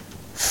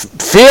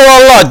 Fear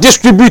Allah,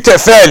 distribute it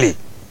fairly.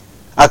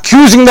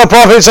 Accusing the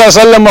Prophet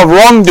ﷺ of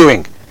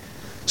wrongdoing.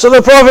 So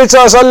the Prophet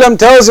ﷺ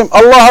tells him,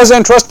 Allah has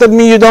entrusted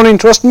me, you don't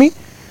entrust me.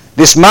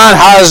 This man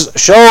has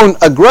shown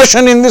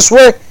aggression in this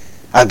way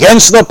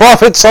against the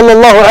Prophet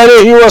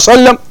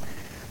ﷺ.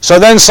 So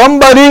then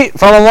somebody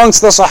from amongst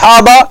the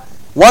Sahaba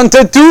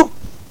wanted to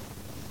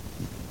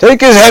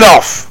take his head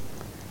off.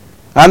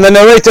 And the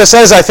narrator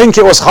says, I think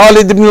it was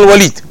Khalid ibn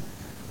al-Walid.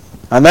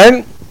 And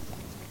then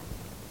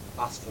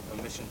asked for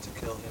permission to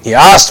kill him. he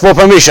asked for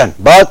permission,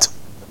 but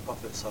The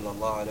Prophet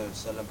sallallahu alayhi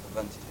wasallam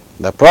prevented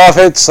him. the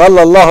Prophet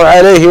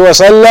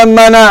ﷺ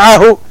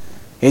mana'ahu.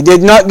 He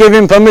did not give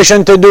him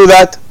permission to do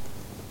that.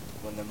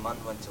 When the man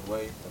went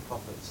away, the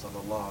Prophet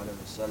sallallahu alayhi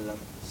wasallam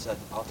said,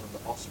 out of the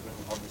offspring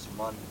of this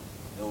man,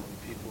 there will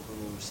be people who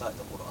will recite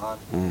the Quran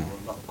and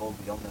will not go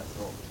beyond their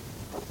throat.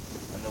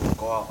 And they will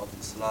go out of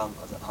Islam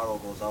as an arrow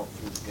goes out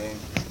through the game,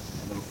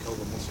 and they will kill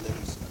the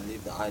Muslims and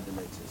leave the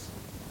idolaters.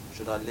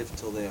 Should I live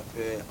till they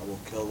appear, I will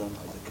kill them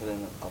as the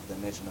killing of the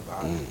nation of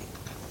Ad.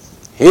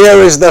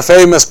 Here is the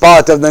famous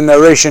part of the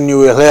narration you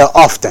will hear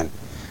often.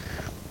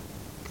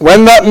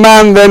 When that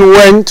man then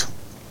went,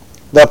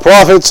 the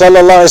Prophet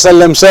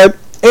ﷺ said,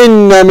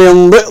 Inna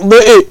min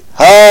ضِئْضِئِ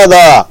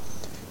هَذَا.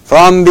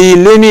 From the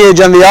lineage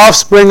and the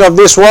offspring of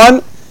this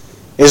one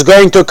is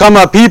going to come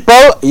a people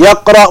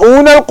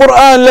يَقْرَؤُونَ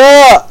الْقُرْآنَ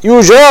لَا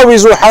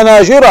يُجَاوِزُ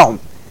حَنَاجِرَهُم.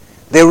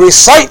 They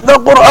recite the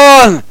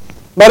Quran,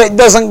 but it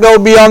doesn't go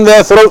beyond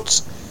their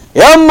throats.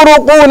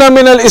 يَمْرُقُونَ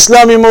مِنَ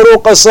الْإِسْلَامِ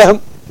مُرُوقَ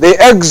السَّهْمِ. They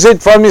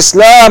exit from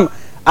Islam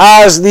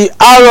as the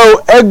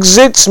arrow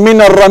exits min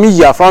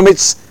al-ramiyya, from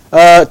its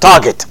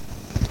target.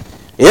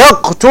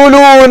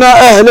 يَقْتُلُونَ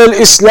أَهْلَ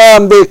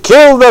الْإِسْلَامِ. They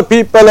kill the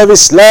people of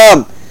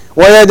Islam.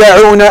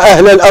 وَيَدَعُونَ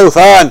أَهْلَ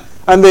الْأَوْثَانِ.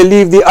 And they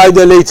leave the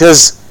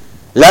idolaters.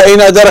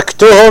 لَإِنْ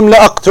أَدْرَكْتُهُمْ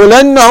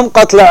لَأَقْتُلَنَّهُمْ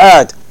قَتْلَ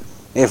عَادٍ.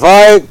 If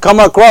I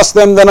come across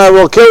them, then I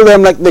will kill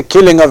them like the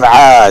killing of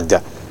Ad.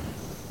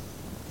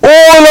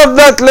 All of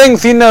that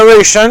lengthy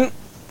narration,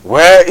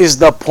 where is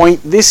the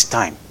point this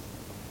time?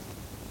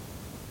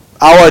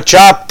 Our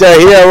chapter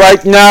here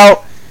right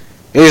now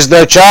is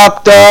the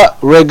chapter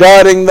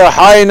regarding the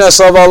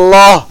highness of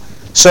Allah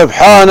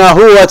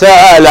subhanahu wa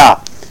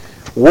ta'ala.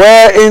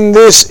 Where in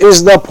this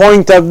is the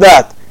point of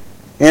that?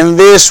 In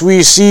this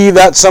we see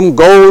that some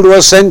gold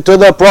was sent to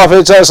the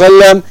Prophet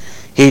ﷺ.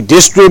 He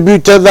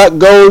distributed that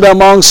gold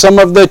among some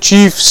of the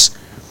chiefs.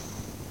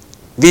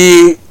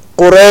 The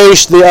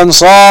Quraysh, the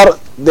Ansar,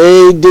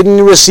 they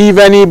didn't receive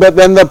any, but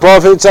then the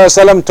Prophet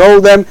ﷺ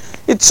told them,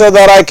 it's so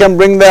that I can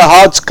bring their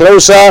hearts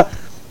closer.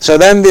 So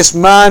then this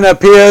man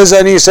appears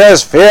and he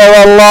says, fear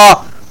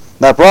Allah.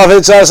 The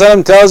Prophet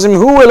ﷺ tells him,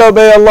 who will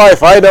obey Allah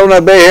if I don't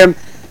obey him?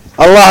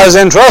 Allah has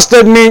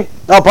entrusted me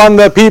upon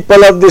the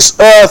people of this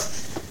earth.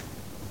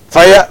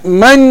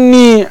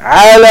 فَيَأْمَنِّي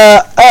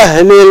عَلَى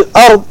أَهْلِ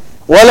الْأَرْضِ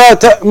وَلَا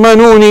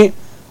تَأْمَنُونِي.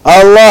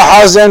 Allah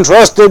has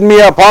entrusted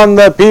me upon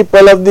the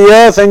people of the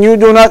earth and you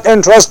do not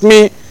entrust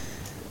me.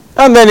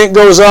 And then it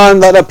goes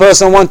on that a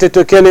person wanted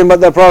to kill him, but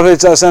the Prophet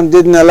ﷺ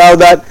didn't allow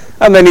that.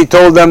 And then he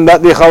told them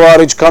that the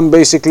Khawarij come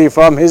basically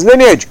from his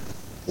lineage.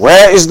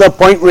 Where is the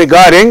point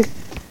regarding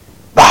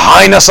the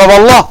highness of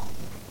Allah?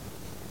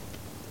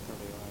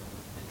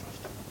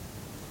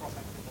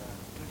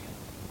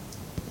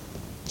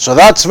 So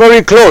that's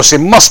very close.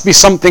 It must be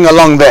something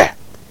along there.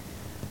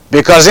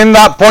 Because in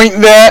that point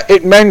there,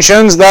 it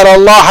mentions that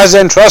Allah has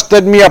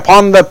entrusted me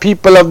upon the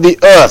people of the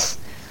earth.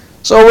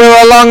 So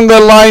we're along the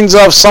lines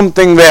of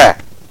something there.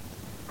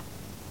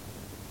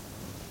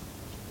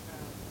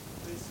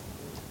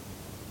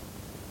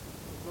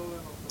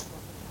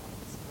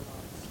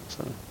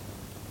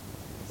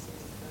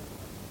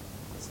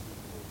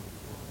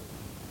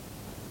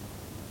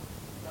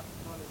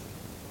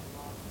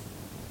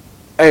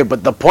 Hey,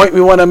 but the point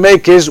we want to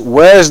make is,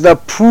 where's the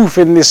proof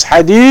in this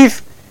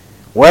hadith?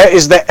 Where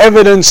is the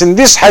evidence in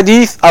this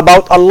hadith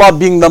about Allah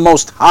being the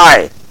Most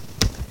High?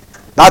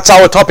 That's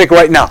our topic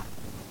right now.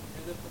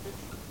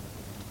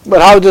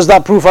 But how does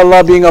that prove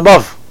Allah being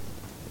above?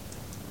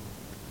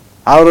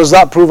 How does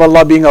that prove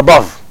Allah being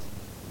above?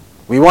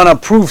 We want to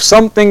prove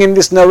something in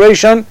this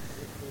narration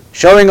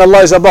showing Allah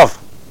is above.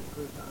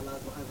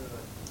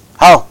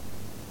 How?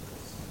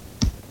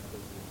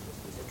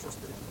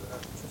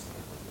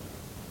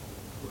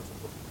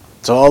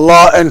 So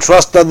Allah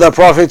entrusted the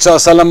Prophet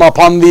ﷺ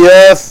upon the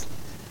earth,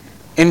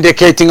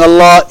 indicating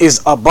Allah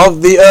is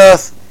above the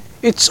earth.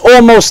 It's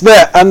almost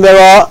there, and there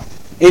are,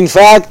 in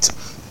fact,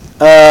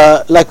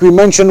 like we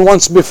mentioned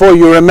once before,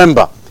 you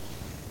remember,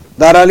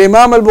 that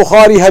Al-Imam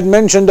al-Bukhari had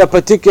mentioned a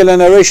particular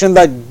narration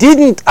that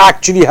didn't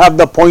actually have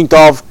the point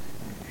of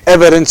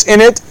evidence in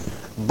it,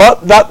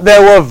 but that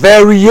there were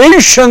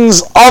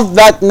variations of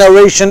that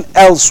narration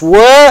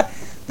elsewhere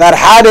that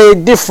had a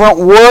different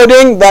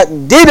wording that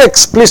did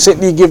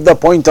explicitly give the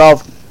point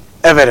of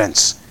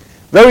evidence.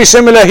 Very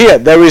similar here.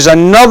 There is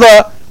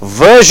another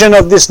version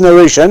of this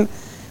narration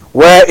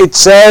where it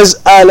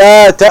says,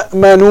 أَلَا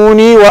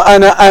تَأْمَنُونِي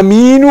وَأَنَا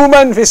أَمِينُ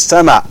مَنْ فِي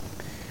السَّمَاءِ.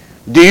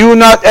 Do you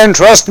not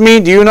entrust me?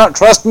 Do you not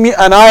trust me?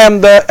 And I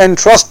am the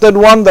entrusted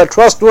one, the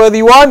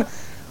trustworthy one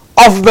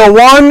of the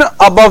one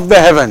above the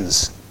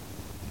heavens.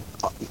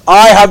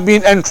 I have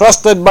been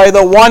entrusted by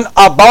the one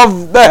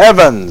above the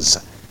heavens,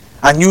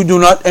 and you do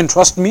not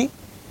entrust me?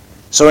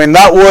 So in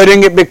that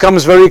wording it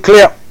becomes very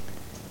clear.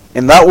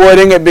 In that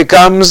wording it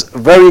becomes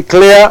very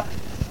clear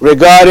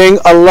regarding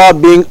Allah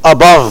being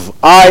above.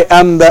 I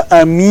am the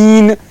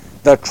Ameen,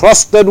 the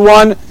trusted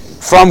one.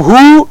 From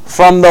who?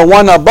 From the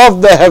one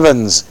above the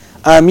heavens.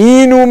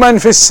 Ameenu man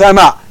fis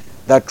sama,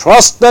 the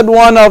trusted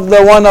one of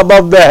the one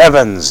above the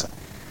heavens.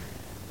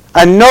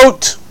 And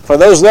note, for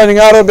those learning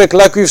Arabic,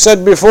 like we've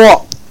said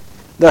before,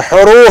 the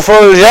huruf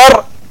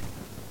al-jar,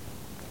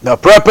 the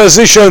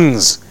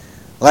prepositions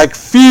like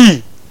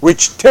fi,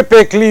 which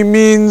typically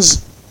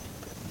means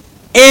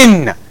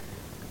in,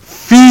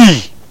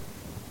 fi,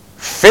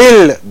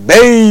 fil,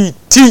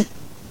 bayti,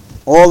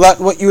 all that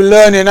what you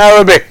learn in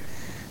Arabic.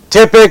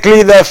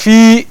 Typically the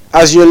fi,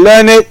 as you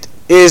learn it,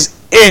 is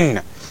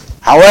in.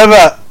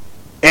 However,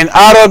 in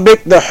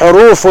Arabic, the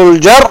huruf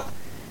al-jar,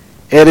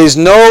 it is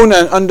known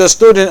and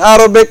understood in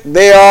Arabic,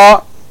 they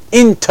are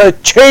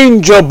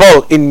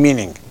interchangeable in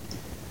meaning.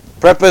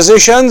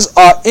 Prepositions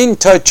are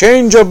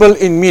interchangeable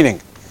in meaning.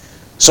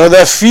 So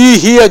the fi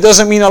here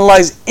doesn't mean Allah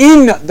is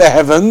in the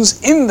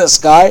heavens, in the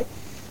sky.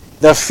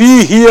 The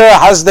fi here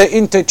has the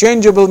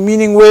interchangeable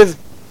meaning with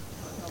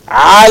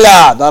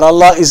ala, that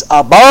Allah is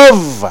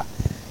above.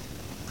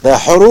 The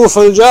huruf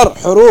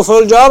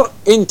al-jar,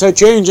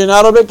 interchange in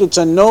Arabic, it's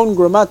a known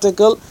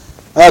grammatical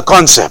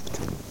concept.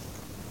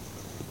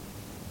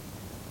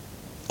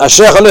 As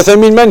Shaykh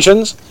al-Uthaymeen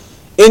mentions,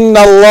 إِنَّ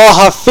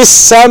اللَّهَ فِي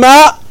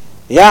السَّمَاءِ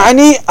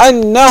يعني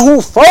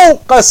أنه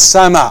فوق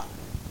السماء,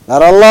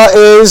 that Allah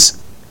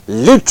is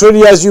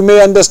literally, as you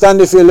may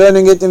understand if you're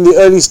learning it in the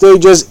early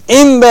stages,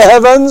 in the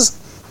heavens,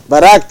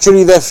 but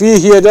actually the fi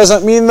here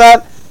doesn't mean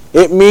that,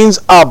 it means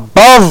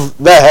above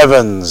the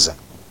heavens.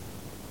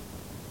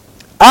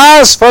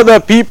 As for the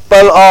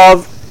people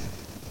of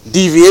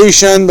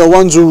deviation, the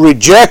ones who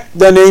reject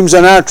the names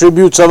and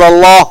attributes of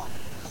Allah,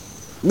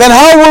 then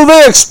how will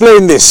they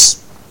explain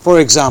this? For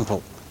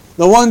example,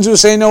 the ones who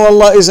say no,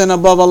 Allah isn't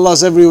above, Allah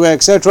is everywhere,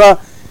 etc.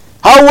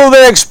 How will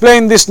they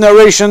explain this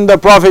narration, the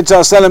Prophet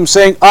ﷺ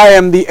saying, I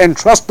am the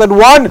entrusted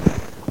one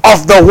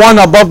of the one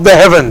above the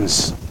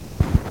heavens?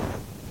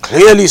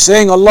 Clearly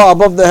saying Allah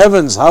above the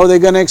heavens. How are they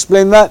going to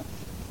explain that?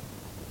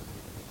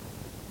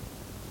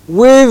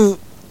 With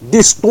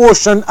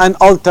distortion and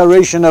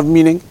alteration of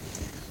meaning.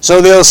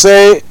 So they'll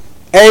say,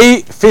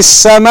 أي في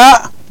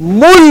السماء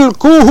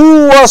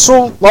ملكه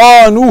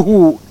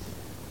وسلطانه,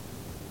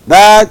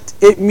 that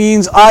it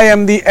means I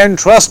am the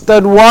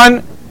entrusted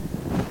one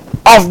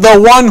of the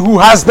one who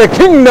has the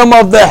kingdom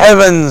of the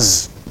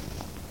heavens.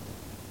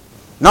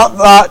 Not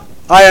that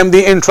I am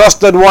the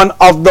entrusted one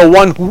of the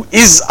one who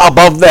is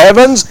above the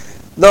heavens,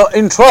 the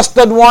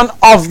entrusted one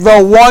of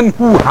the one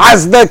who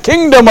has the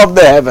kingdom of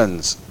the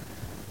heavens.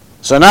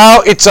 So now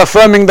it's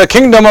affirming the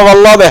kingdom of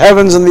Allah, the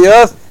heavens and the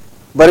earth,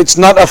 but it's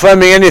not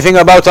affirming anything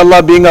about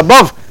Allah being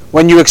above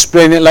when you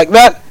explain it like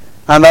that.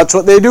 And that's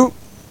what they do.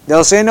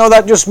 They'll say, no,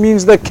 that just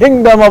means the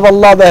kingdom of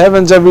Allah, the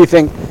heavens,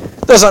 everything.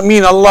 Doesn't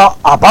mean Allah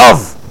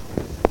above.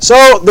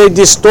 So they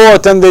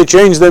distort and they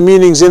change the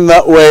meanings in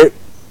that way.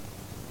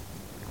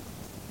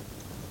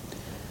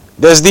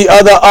 There's the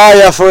other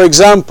ayah, for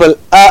example,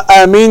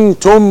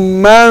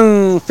 أَأَمِنْتُم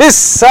مَّن فِي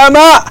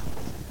السَّمَاءِ.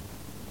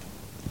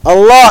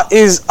 Allah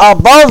is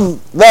above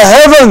the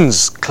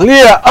heavens.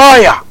 Clear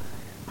ayah.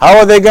 How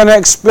are they going to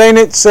explain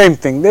it? Same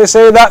thing. They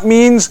say that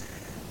means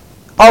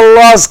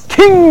Allah's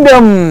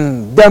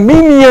kingdom,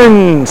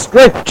 dominion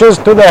stretches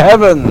to the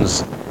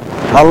heavens.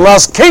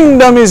 Allah's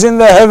kingdom is in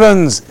the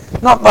heavens,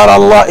 not that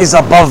Allah is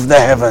above the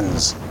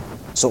heavens.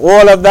 So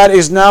all of that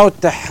is now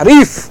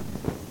tahrif.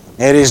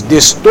 It is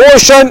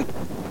distortion,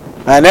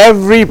 and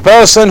every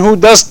person who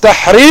does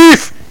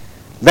tahrif,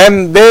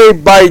 then they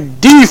by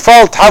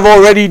default have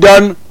already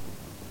done.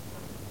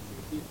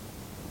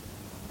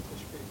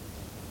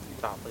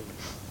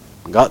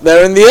 Got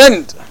there in the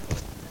end.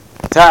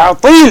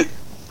 Ta'atil.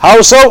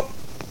 How so?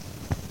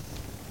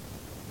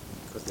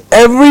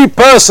 Every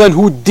person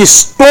who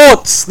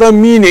distorts the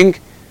meaning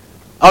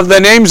of the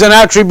names and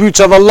attributes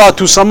of Allah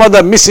to some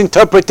other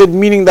misinterpreted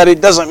meaning that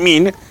it doesn't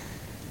mean,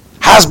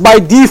 has by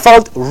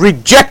default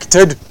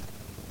rejected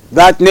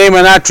that name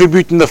and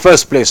attribute in the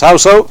first place. How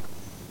so?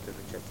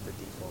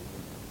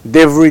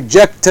 They've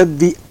rejected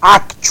the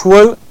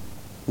actual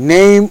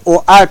name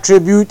or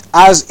attribute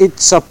as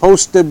it's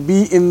supposed to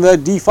be in the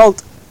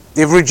default.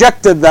 They've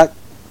rejected that,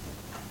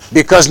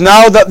 because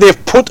now that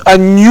they've put a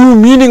new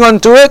meaning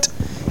onto it,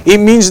 it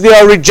means they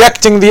are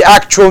rejecting the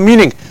actual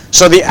meaning.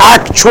 So the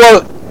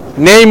actual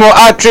name or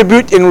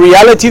attribute in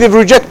reality they've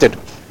rejected.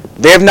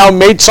 They've now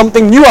made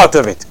something new out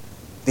of it.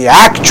 The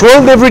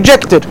actual they've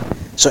rejected.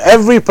 So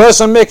every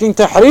person making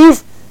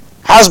tahrif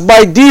has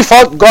by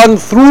default gone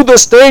through the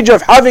stage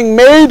of having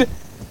made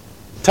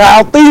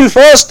ta'atil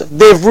first.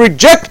 They've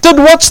rejected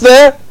what's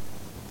there.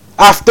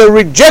 After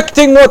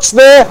rejecting what's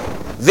there,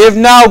 they've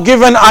now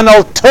given an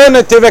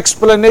alternative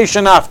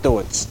explanation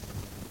afterwards.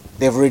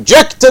 They've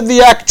rejected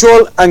the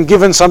actual and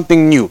given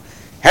something new.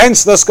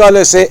 Hence the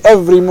scholars say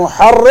every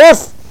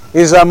muharrif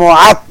is a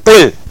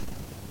mu'attil.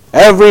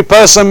 Every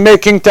person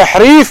making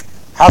tahrif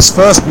has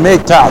first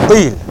made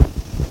ta'atil.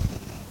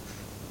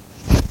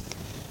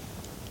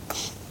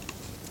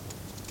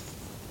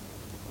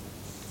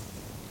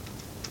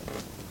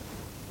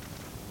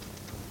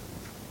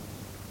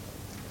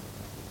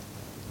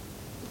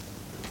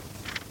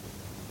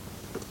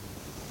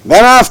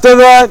 Then after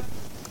that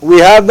we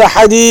have the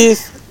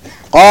hadith.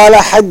 قال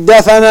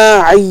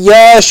حدثنا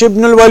عياش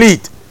بن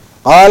الوليد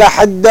قال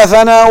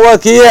حدثنا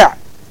وكيع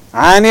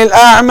عن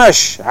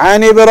الأعمش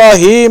عن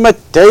إبراهيم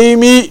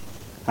التيمي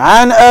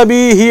عن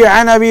أبيه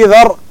عن أبي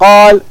ذر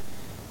قال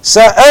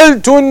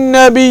سألت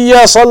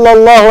النبي صلى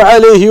الله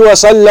عليه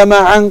وسلم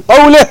عن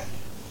قوله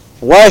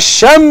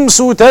والشمس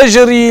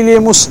تجري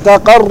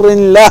لمستقر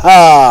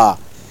لها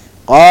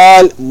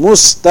قال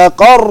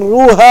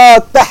مستقرها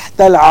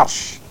تحت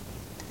العرش.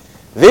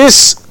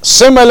 This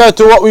similar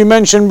to what we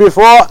mentioned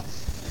before,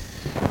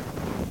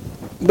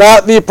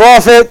 that the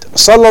Prophet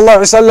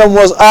ﷺ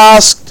was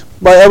asked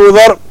by Abu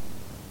Dharr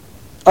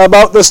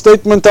about the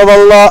statement of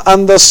Allah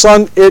and the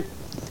sun, it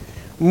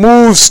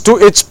moves to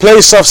its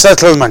place of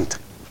settlement.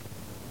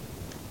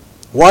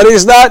 What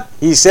is that?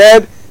 He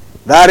said,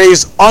 that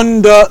is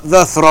under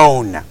the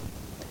throne.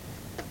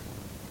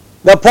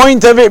 The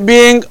point of it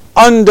being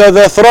under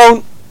the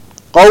throne,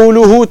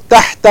 قوله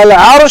تحت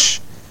العرش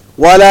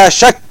ولا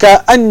شك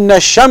أن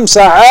الشمس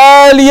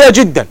عالية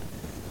جدا.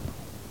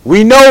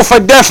 We know for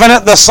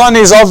definite the sun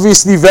is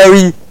obviously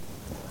very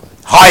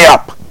high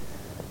up.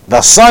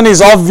 The sun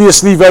is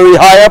obviously very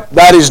high up,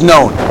 that is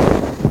known.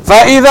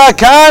 فإذا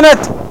كانت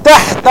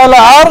تحت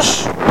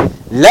العرش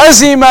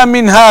لزم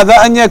من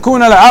هذا أن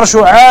يكون العرش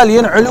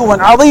عاليا علوا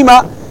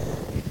عظيما.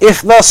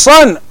 If the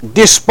sun,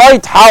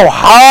 despite how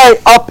high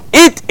up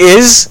it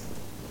is,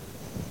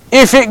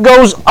 if it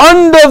goes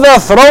under the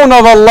throne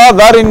of Allah,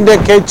 that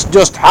indicates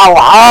just how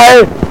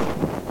high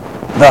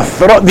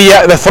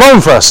the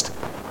throne first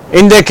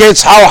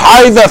indicates how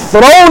high the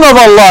throne of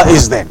Allah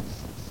is then.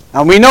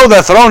 And we know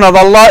the throne of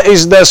Allah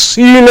is the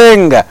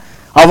ceiling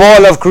of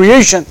all of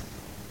creation.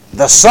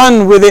 The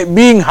sun, with it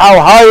being how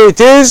high it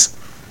is,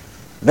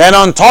 then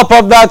on top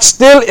of that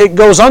still it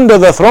goes under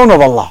the throne of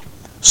Allah.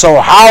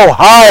 So how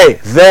high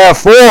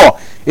therefore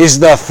is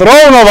the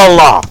throne of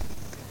Allah?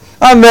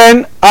 And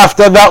then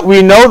after that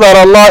we know that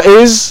Allah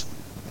is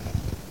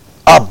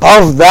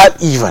above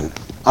that even.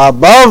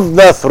 Above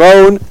the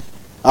throne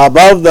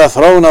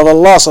of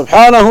Allah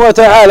subhanahu wa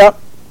ta'ala.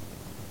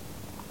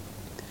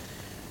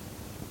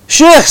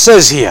 Shaykh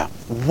says here,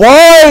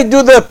 why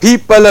do the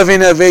people of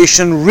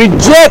innovation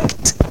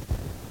reject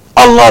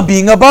Allah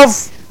being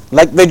above?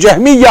 Like the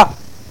Jahmiyyah.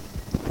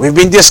 We've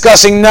been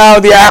discussing now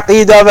the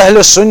Aqidah of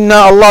Ahlul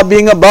Sunnah, Allah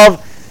being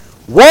above.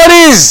 What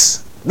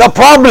is the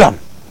problem?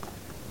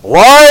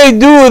 Why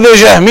do the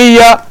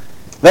Jahmiyyah,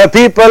 the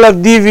people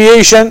of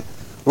deviation,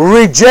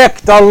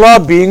 reject Allah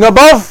being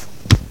above?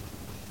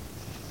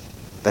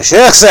 The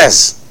Shaykh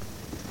says,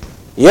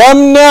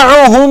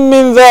 يمنعهم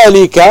من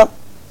ذلك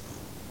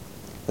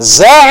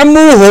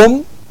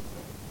زعمهم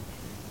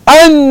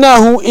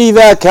أنه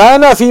إذا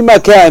كان في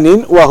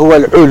مكان وهو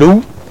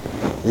العلو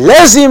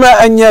لزم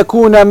أن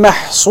يكون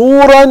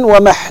محصورا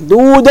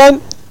ومحدودا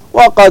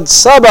وقد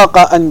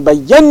سبق أن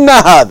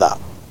بينا هذا.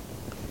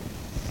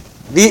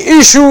 The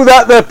issue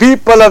that the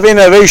people of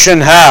innovation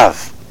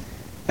have,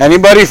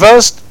 Anybody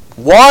first?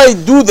 Why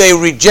do they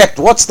reject?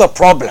 What's the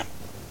problem?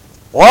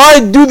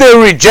 Why do they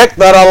reject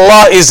that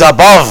Allah is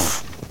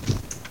above?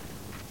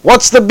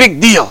 What's the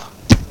big deal?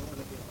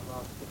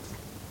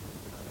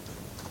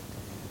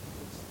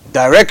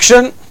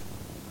 Direction,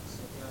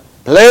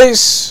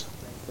 place.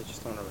 They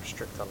just don't want to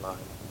restrict Allah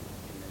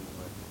in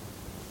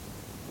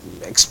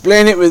any way.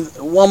 Explain it with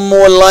one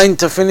more line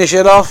to finish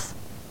it off.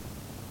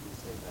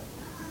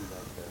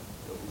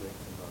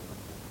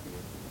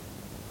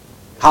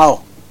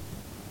 How?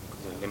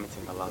 Because they're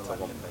limiting Allah to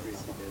one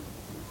place.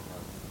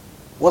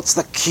 What's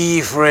the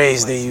key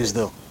phrase they use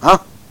though? Huh?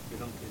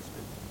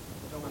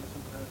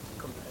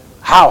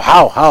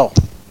 How?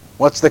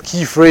 What's the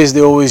key phrase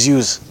they always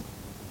use?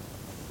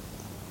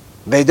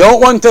 They don't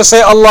want to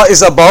say Allah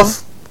is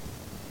above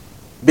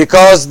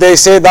because they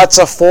say that's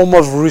a form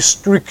of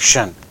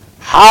restriction.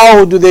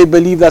 How do they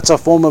believe that's a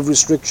form of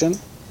restriction?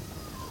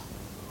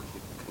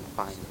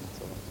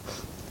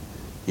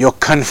 You're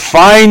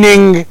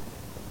confining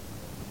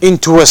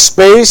into a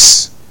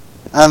space,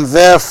 and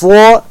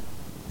therefore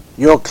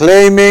you're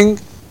claiming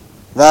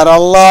that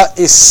Allah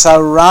is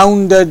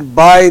surrounded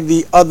by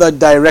the other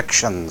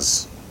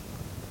directions.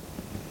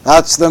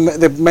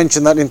 They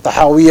mention that in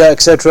Tahawiyah,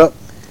 etc.,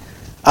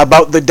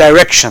 about the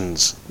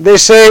directions. They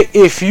say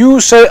if you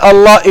say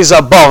Allah is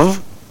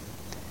above,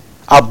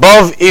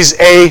 above is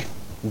a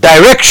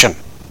direction.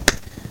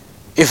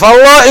 If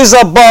Allah is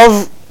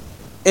above,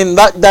 in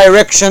that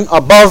direction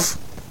above,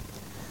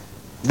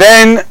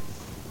 then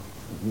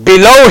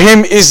below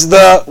him is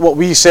what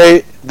we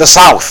say the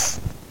south,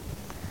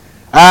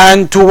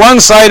 and to one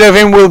side of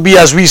him will be,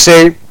 as we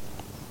say,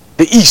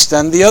 the east,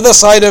 and the other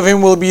side of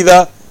him will be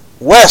the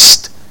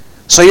west.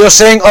 So you're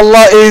saying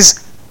Allah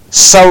is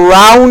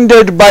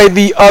surrounded by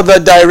the other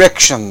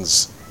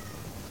directions.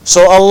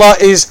 So Allah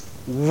is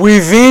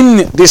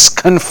within this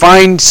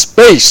confined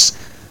space.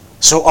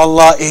 So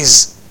Allah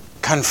is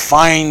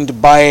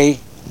confined by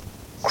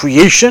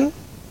creation.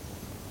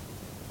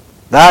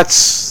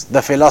 That's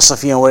the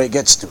philosophy and where it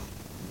gets to.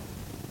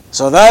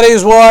 So that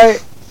is why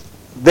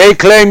they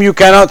claim you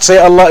cannot say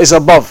Allah is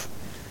above.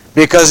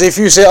 Because if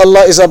you say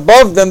Allah is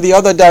above, then the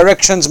other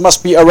directions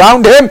must be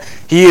around him.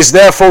 He is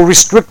therefore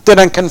restricted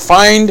and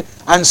confined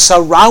and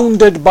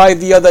surrounded by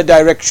the other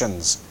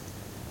directions.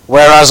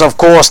 Whereas of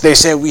course they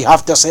say we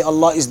have to say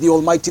Allah is the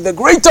Almighty, the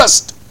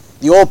greatest,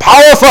 the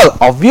all-powerful,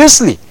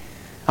 obviously.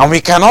 And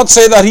we cannot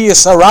say that he is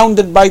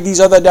surrounded by these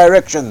other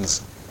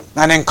directions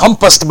and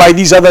encompassed by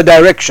these other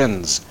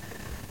directions.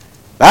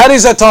 That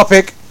is a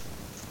topic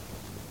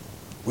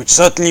which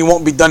certainly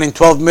won't be done in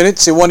 12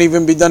 minutes. It won't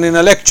even be done in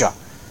a lecture.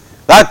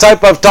 That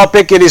type of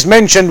topic, it is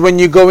mentioned when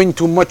you go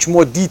into much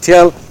more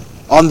detail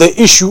on the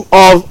issue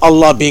of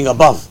Allah being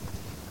above.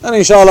 And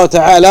inshallah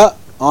ta'ala,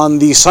 on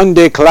the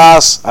Sunday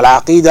class,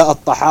 Al-Aqidah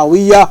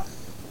Al-Tahawiyah,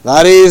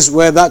 that is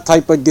where that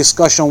type of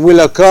discussion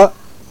will occur.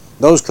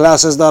 Those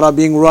classes that are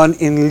being run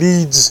in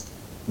Leeds,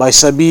 by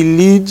Sabil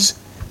Leeds,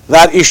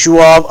 that issue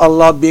of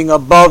Allah being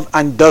above,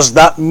 and does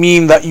that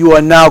mean that you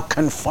are now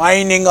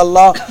confining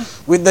Allah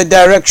with the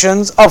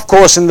directions? Of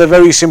course, in the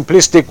very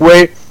simplistic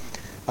way,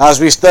 as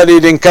we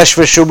studied in Kashf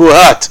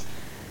al-Shubuhat,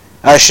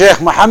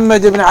 Shaykh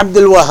Muhammad ibn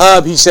Abdul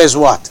Wahhab, he says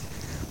what?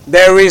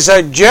 There is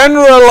a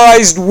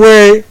generalized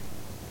way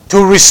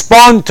to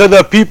respond to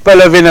the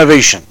people of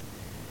innovation.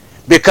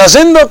 Because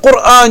in the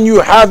Quran you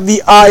have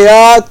the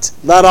ayat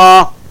that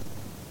are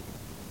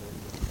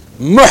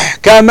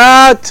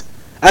muhkamat,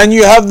 and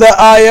you have the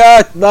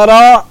ayat that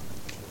are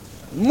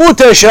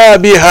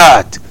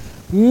mutashabihat.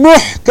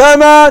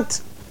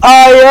 Muhkamat,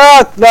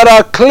 ayat that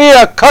are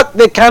clear cut,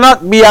 they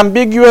cannot be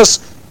ambiguous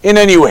in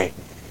any way.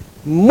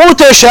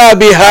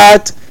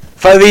 Mutashabihat,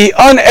 for the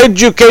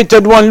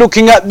uneducated one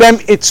looking at them,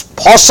 it's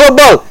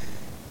possible.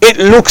 It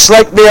looks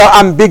like they are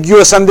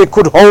ambiguous and they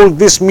could hold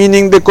this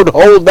meaning, they could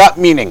hold that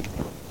meaning.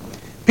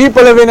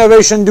 People of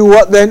innovation do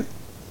what then?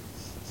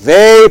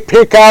 They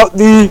pick out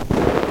the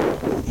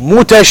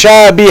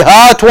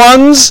mutashabihat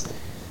ones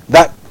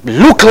that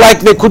look like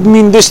they could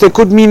mean this, they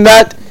could mean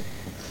that,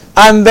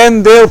 and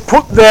then they'll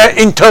put their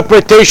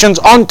interpretations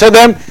onto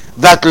them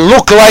that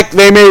look like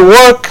they may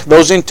work.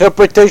 Those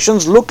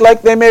interpretations look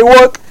like they may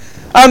work,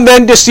 and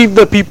then deceive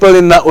the people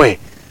in that way.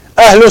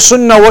 Ahlul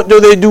Sunnah, what do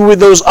they do with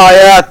those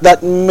ayat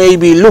that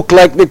maybe look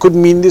like they could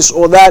mean this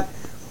or that?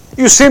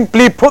 You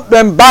simply put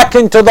them back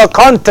into the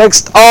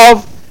context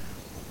of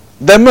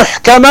the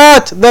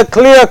muhkamat, the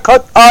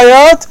clear-cut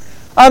ayat,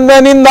 and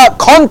then in that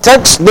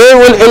context they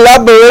will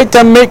elaborate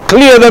and make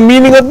clear the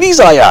meaning of these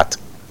ayat.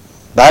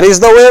 That is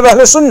the way of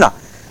Ahlul Sunnah.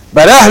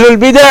 But Ahlul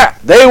Bid'ah,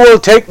 they will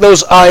take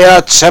those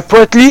ayat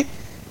separately,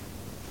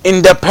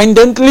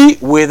 independently,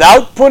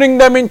 without putting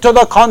them into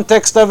the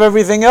context of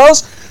everything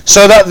else,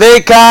 so that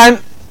they can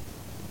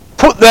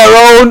put their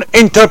own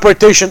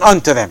interpretation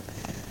onto them.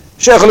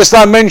 Shaykh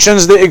al-Islam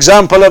mentions the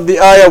example of the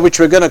ayah which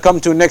we're going to come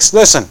to next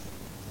lesson.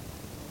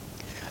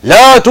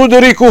 لا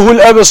تدركه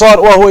الأبصار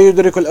وهو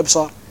يدرك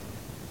الأبصار.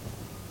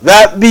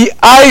 That the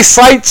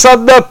eyesights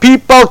of the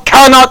people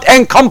cannot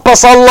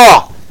encompass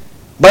Allah,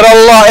 but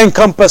Allah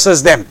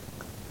encompasses them.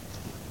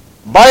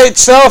 By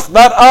itself,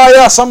 that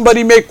ayah,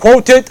 somebody may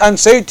quote it and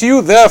say to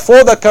you,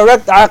 therefore the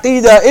correct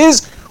aqidah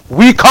is,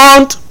 we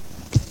can't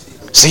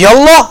see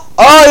Allah.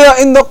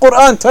 Ayah in the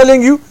Quran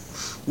telling you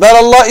that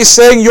Allah is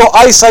saying your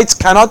eyesight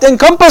cannot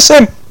encompass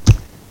Him.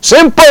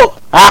 Simple.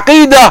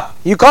 Aqidah.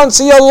 You can't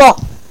see Allah.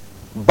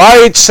 By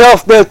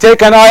itself, they'll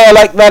take an ayah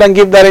like that and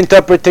give that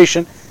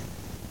interpretation.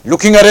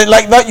 Looking at it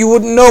like that, you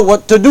wouldn't know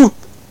what to do.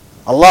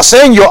 Allah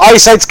saying your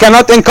eyesight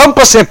cannot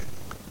encompass Him,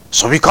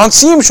 so we can't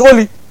see Him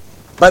surely.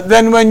 But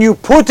then when you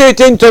put it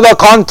into the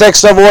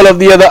context of all of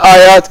the other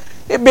ayat,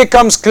 it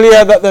becomes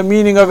clear that the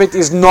meaning of it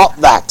is not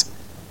that.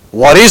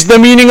 What is the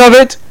meaning of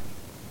it?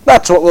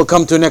 That's what we'll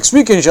come to next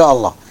week,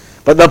 inshallah.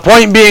 But the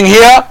point being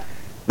here,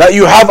 that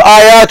you have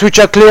ayat which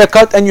are clear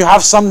cut, and you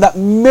have some that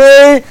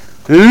may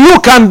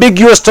look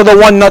ambiguous to the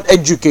one not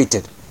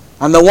educated,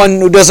 and the one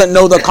who doesn't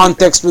know the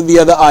context with the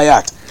other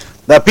ayat.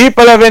 The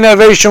people of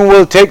innovation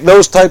will take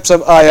those types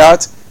of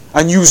ayat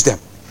and use them.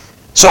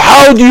 So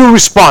how do you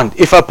respond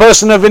if a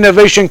person of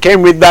innovation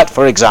came with that,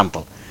 for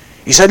example?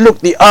 He said, look,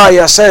 the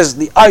ayah says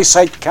the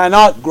eyesight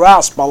cannot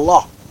grasp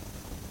Allah,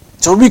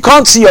 so we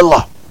can't see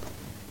Allah.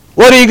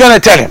 What are you going to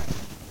tell him?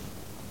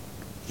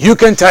 You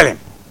can tell him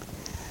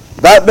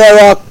that there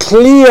are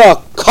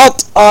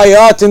clear-cut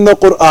ayat in the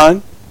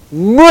Quran,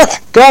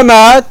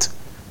 muhkamat,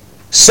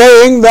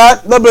 saying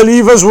that the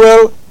believers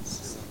will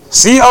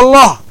see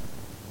Allah.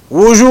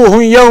 وُجُوهٌ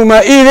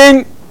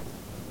يَوْمَئِذٍ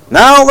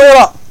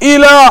نَاظِرَةٌ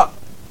إِلَىٰ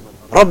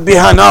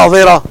رَبِّهَا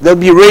نَاظِرَةٌ. They'll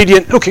be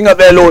radiant, looking at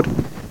their Lord.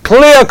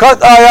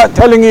 Clear-cut ayat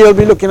telling you you'll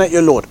be looking at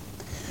your Lord.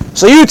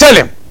 So you tell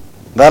him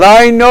that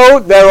I know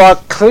there are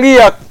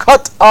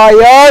clear-cut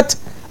ayat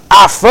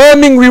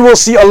affirming we will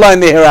see Allah in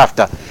the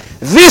hereafter.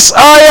 This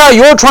ayah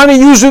you're trying to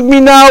use with me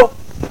now,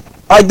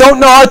 I don't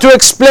know how to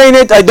explain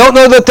it, I don't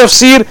know the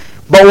tafsir,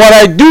 but what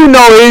I do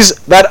know is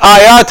that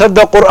ayat of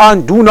the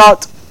Quran do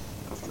not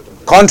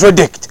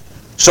contradict.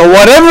 So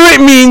whatever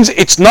it means,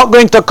 it's not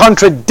going to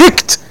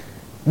contradict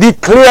the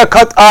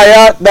clear-cut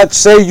ayat that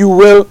say you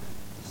will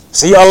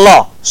see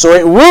Allah. So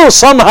it will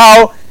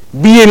somehow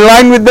be in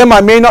line with them.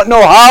 I may not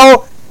know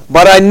how,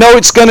 but I know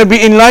it's going to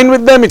be in line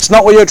with them. It's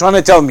not what you're trying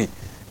to tell me.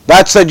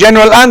 That's the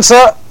general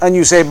answer, and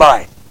you say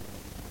bye.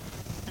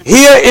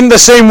 Here in the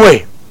same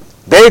way,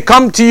 they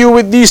come to you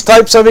with these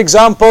types of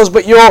examples,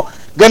 but you're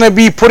going to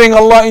be putting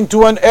Allah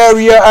into an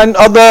area and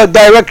other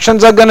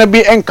directions are going to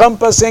be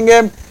encompassing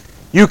Him.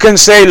 You can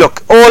say,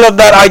 look, all of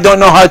that I don't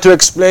know how to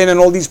explain, and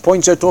all these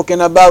points you're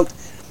talking about,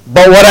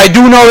 but what I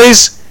do know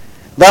is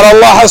that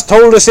Allah has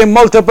told us in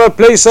multiple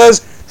places,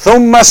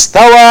 ثُمَّ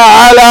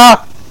اسْتَوَى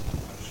عَلَى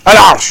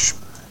الْعَرْشِ.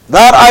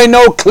 That I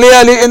know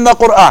clearly in the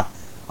Quran.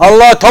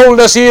 Allah told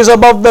us He is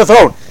above the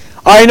throne.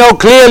 I know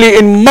clearly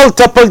in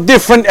multiple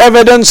different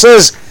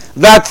evidences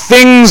that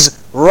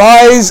things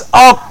rise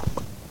up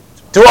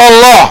to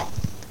Allah.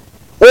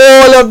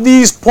 All of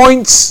these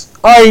points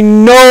I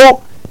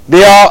know,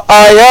 they are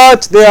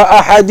ayat, they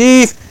are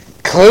ahadith,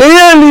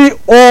 clearly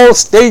all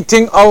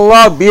stating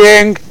Allah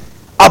being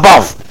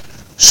above.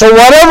 So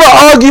whatever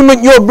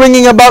argument you're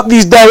bringing about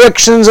these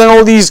directions and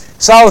all these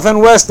south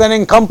and west and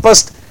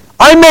encompassed,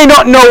 I may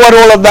not know what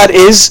all of that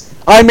is,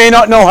 I may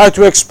not know how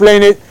to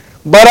explain it,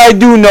 but I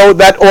do know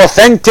that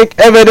authentic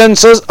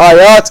evidences,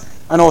 ayat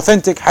and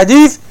authentic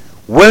hadith,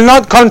 will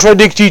not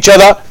contradict each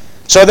other.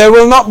 So there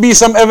will not be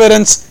some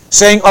evidence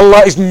saying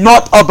Allah is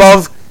not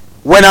above,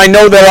 when I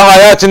know there are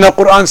ayat in the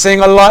Quran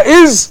saying Allah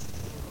is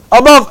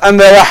above, and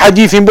there are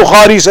hadith in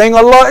Bukhari saying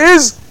Allah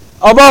is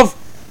above.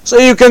 So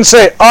you can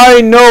say,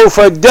 I know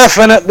for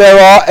definite there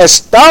are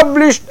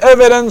established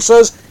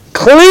evidences,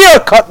 clear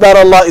cut, that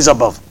Allah is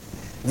above.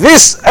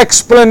 This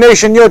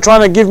explanation you're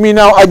trying to give me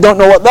now, I don't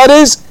know what that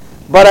is,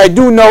 but I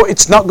do know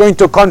it's not going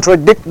to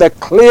contradict the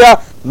clear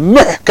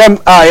muhkam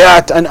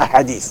ayat and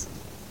ahadith.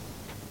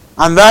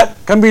 And that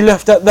can be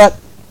left at that.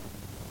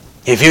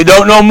 If you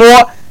don't know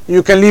more,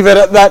 you can leave it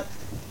at that.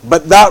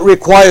 But that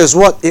requires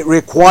what? It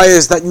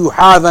requires that you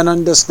have an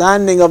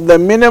understanding of the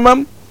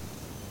minimum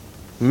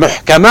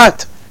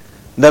muhkamat,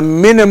 the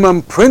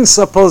minimum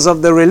principles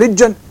of the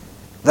religion,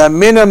 the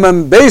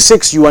minimum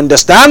basics. You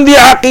understand the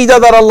aqidah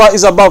that Allah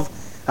is above,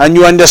 and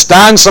you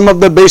understand some of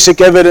the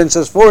basic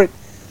evidences for it,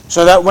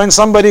 so that when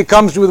somebody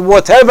comes with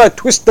whatever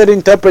twisted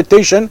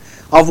interpretation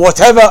of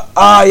whatever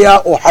ayah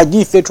or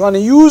hadith they're trying to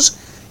use,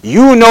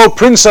 you know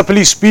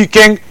principally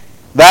speaking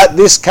that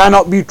this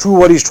cannot be true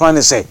what he's trying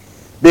to say.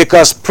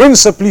 Because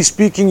principally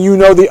speaking, you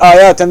know the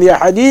ayat and the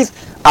hadith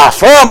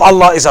affirm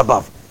Allah is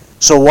above.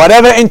 So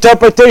whatever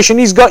interpretation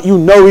he's got, you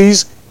know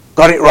he's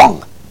got it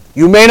wrong.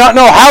 You may not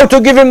know how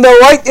to give him the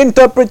right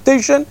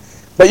interpretation,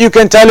 but you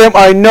can tell him,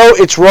 I know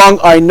it's wrong,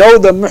 I know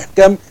the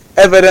muhkam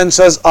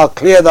evidences are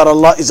clear that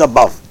Allah is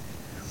above.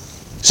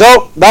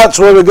 So that's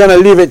where we're going to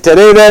leave it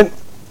today then.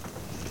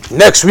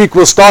 Next week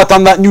we'll start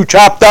on that new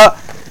chapter,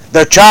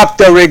 the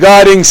chapter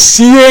regarding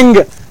seeing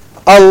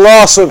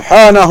Allah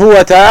subhanahu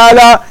wa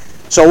ta'ala.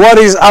 So what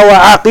is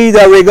our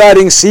aqidah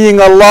regarding seeing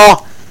Allah?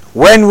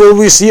 When will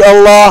we see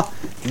Allah?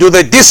 Do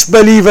the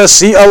disbelievers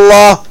see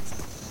Allah?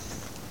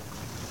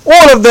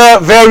 all of the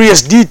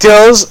various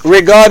details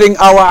regarding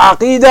our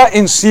aqidah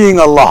in seeing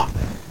Allah.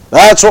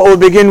 That's what we'll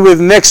begin with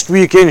next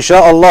week,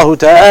 insha'Allah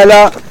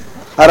ta'ala,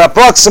 at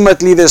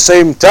approximately the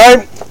same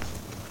time.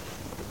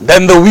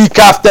 Then the week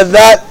after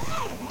that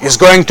is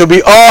going to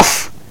be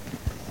off.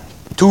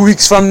 2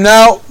 weeks from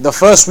now, the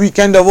first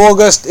weekend of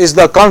August, is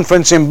the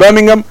conference in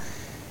Birmingham.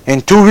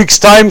 In 2 weeks'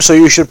 time, so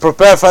you should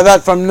prepare for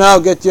that from now.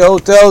 Get your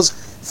hotels,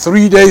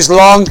 3 days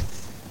long.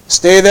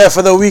 Stay there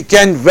for the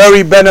weekend,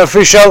 very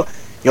beneficial.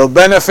 You'll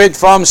benefit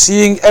from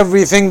seeing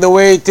everything the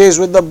way it is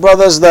with the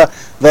brothers, the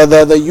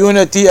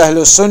unity,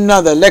 Ahlul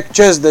Sunnah, the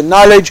lectures, the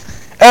knowledge.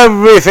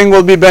 Everything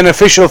will be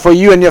beneficial for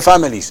you and your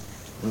families.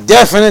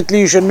 Definitely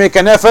you should make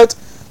an effort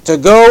to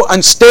go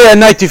and stay a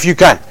night if you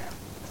can.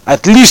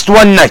 At least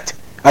one night.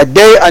 A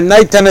day, a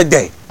night and a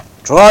day.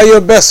 Try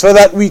your best for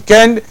that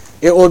weekend.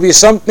 It will be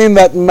something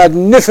that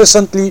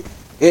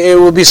it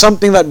will be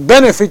something that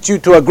benefits you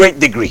to a great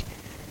degree.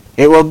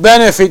 It will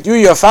benefit you,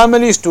 your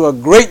families, to a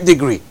great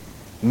degree.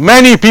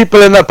 Many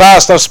people in the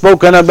past have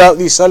spoken about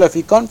these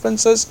Salafi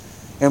conferences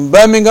in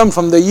Birmingham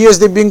from the years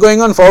they've been going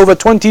on, for over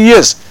 20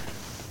 years.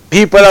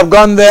 People have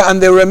gone there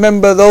and they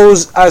remember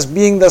those as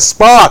being the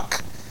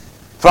spark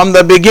from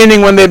the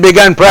beginning when they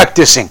began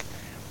practicing.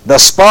 The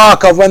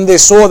spark of when they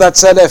saw that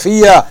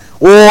Salafiyah,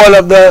 all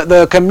of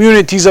the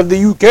communities of the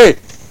UK,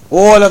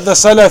 all of the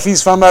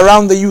Salafis from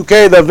around the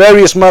UK, the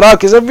various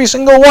Marakis, every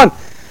single one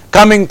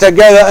coming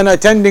together and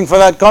attending for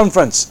that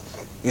conference.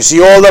 You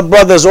see all the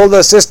brothers, all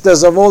the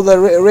sisters of all the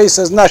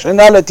races,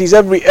 nationalities,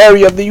 every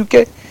area of the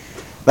UK.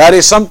 That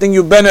is something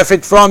you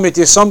benefit from. It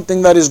is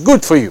something that is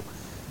good for you.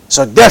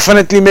 So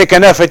definitely make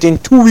an effort in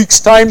 2 weeks'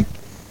 time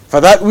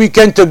for that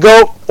weekend to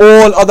go.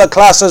 All other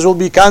classes will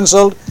be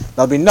cancelled.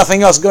 There'll be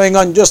nothing else going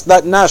on, just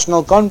that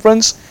national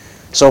conference.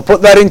 So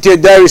put that into your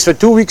diaries for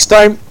 2 weeks'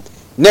 time.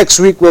 Next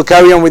week we'll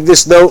carry on with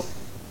this though,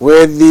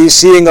 with the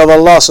seeing of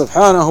Allah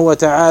subhanahu wa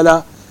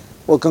ta'ala.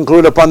 We'll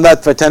conclude upon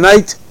that for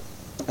tonight.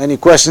 Any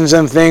questions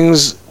and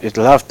things?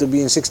 It'll have to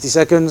be in 60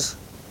 seconds.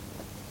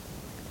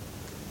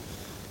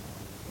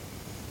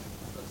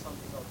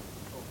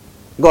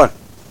 Go on. The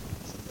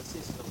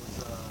sister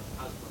was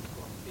husband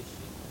gone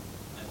fishing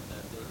and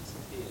they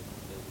disappeared.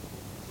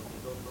 So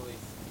they don't know if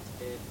it's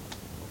dead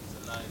or it's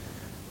alive.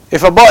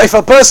 If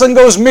a person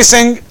goes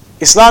missing,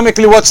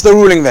 Islamically, what's the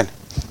ruling then?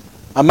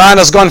 A man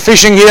has gone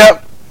fishing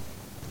here.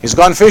 He's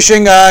gone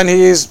fishing and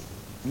he's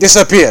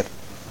disappeared.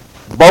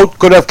 Boat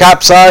could have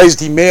capsized.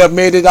 He may have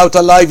made it out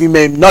alive. He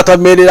may not have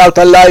made it out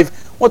alive.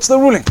 What's the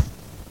ruling?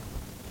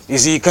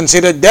 Is he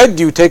considered dead?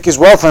 Do you take his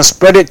wealth and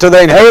spread it to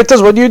the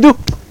inheritors? What do?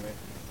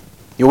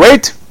 You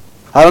wait?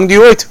 How long do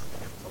you wait?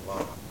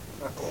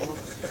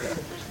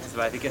 So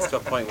like it gets to a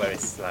point where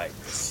it's like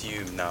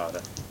assumed now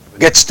that.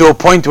 Gets to a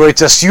point where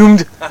it's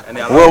assumed. And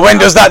the Well, when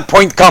does that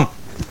point come?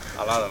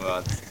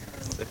 Allah,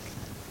 The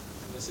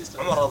sister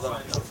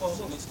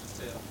needs to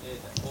say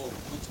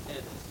which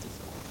head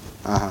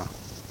is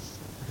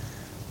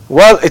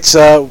Well, it's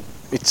a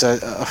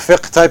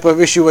fiqh type of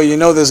issue where you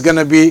know there's going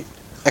to be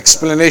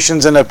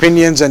explanations and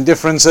opinions and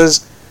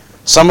differences.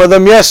 Some of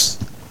them, yes,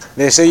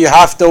 they say you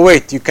have to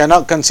wait. You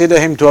cannot consider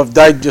him to have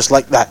died just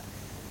like that.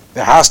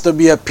 There has to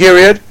be a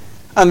period,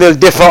 and they'll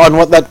differ on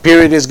what that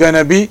period is going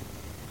to be.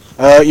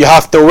 You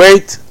have to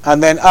wait,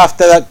 and then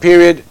after that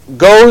period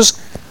goes,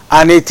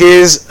 and it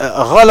is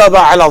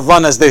ghalaba ala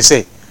dhann, as they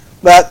say,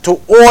 that to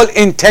all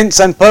intents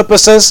and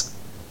purposes,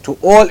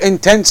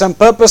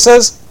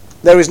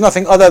 there is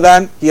nothing other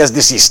than he has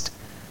deceased.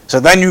 So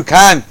then you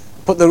can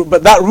put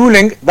but that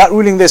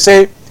ruling they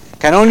say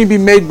can only be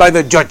made by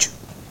the judge.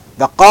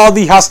 The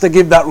qadi has to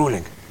give that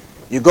ruling.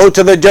 You go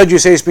to the judge, you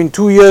say it's been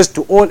 2 years,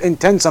 to all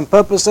intents and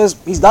purposes,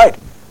 he's died.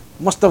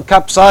 Must have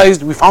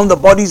capsized. We found the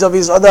bodies of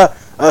his other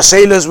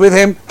sailors with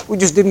him. We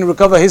just didn't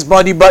recover his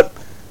body, but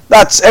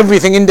that's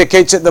everything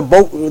indicates it.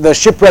 The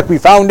shipwreck, we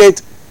found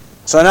it.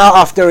 So now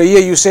after a year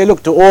you say,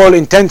 look, to all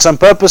intents and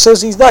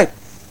purposes, he's died.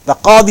 The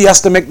qadi has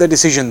to make the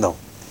decision though.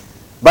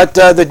 But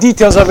the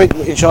details of it,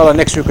 inshallah,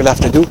 next week we'll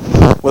have to do.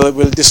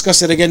 We'll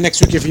discuss it again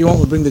next week if you want.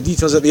 We'll bring the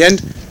details at the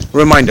end.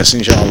 Remind us,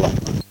 inshallah.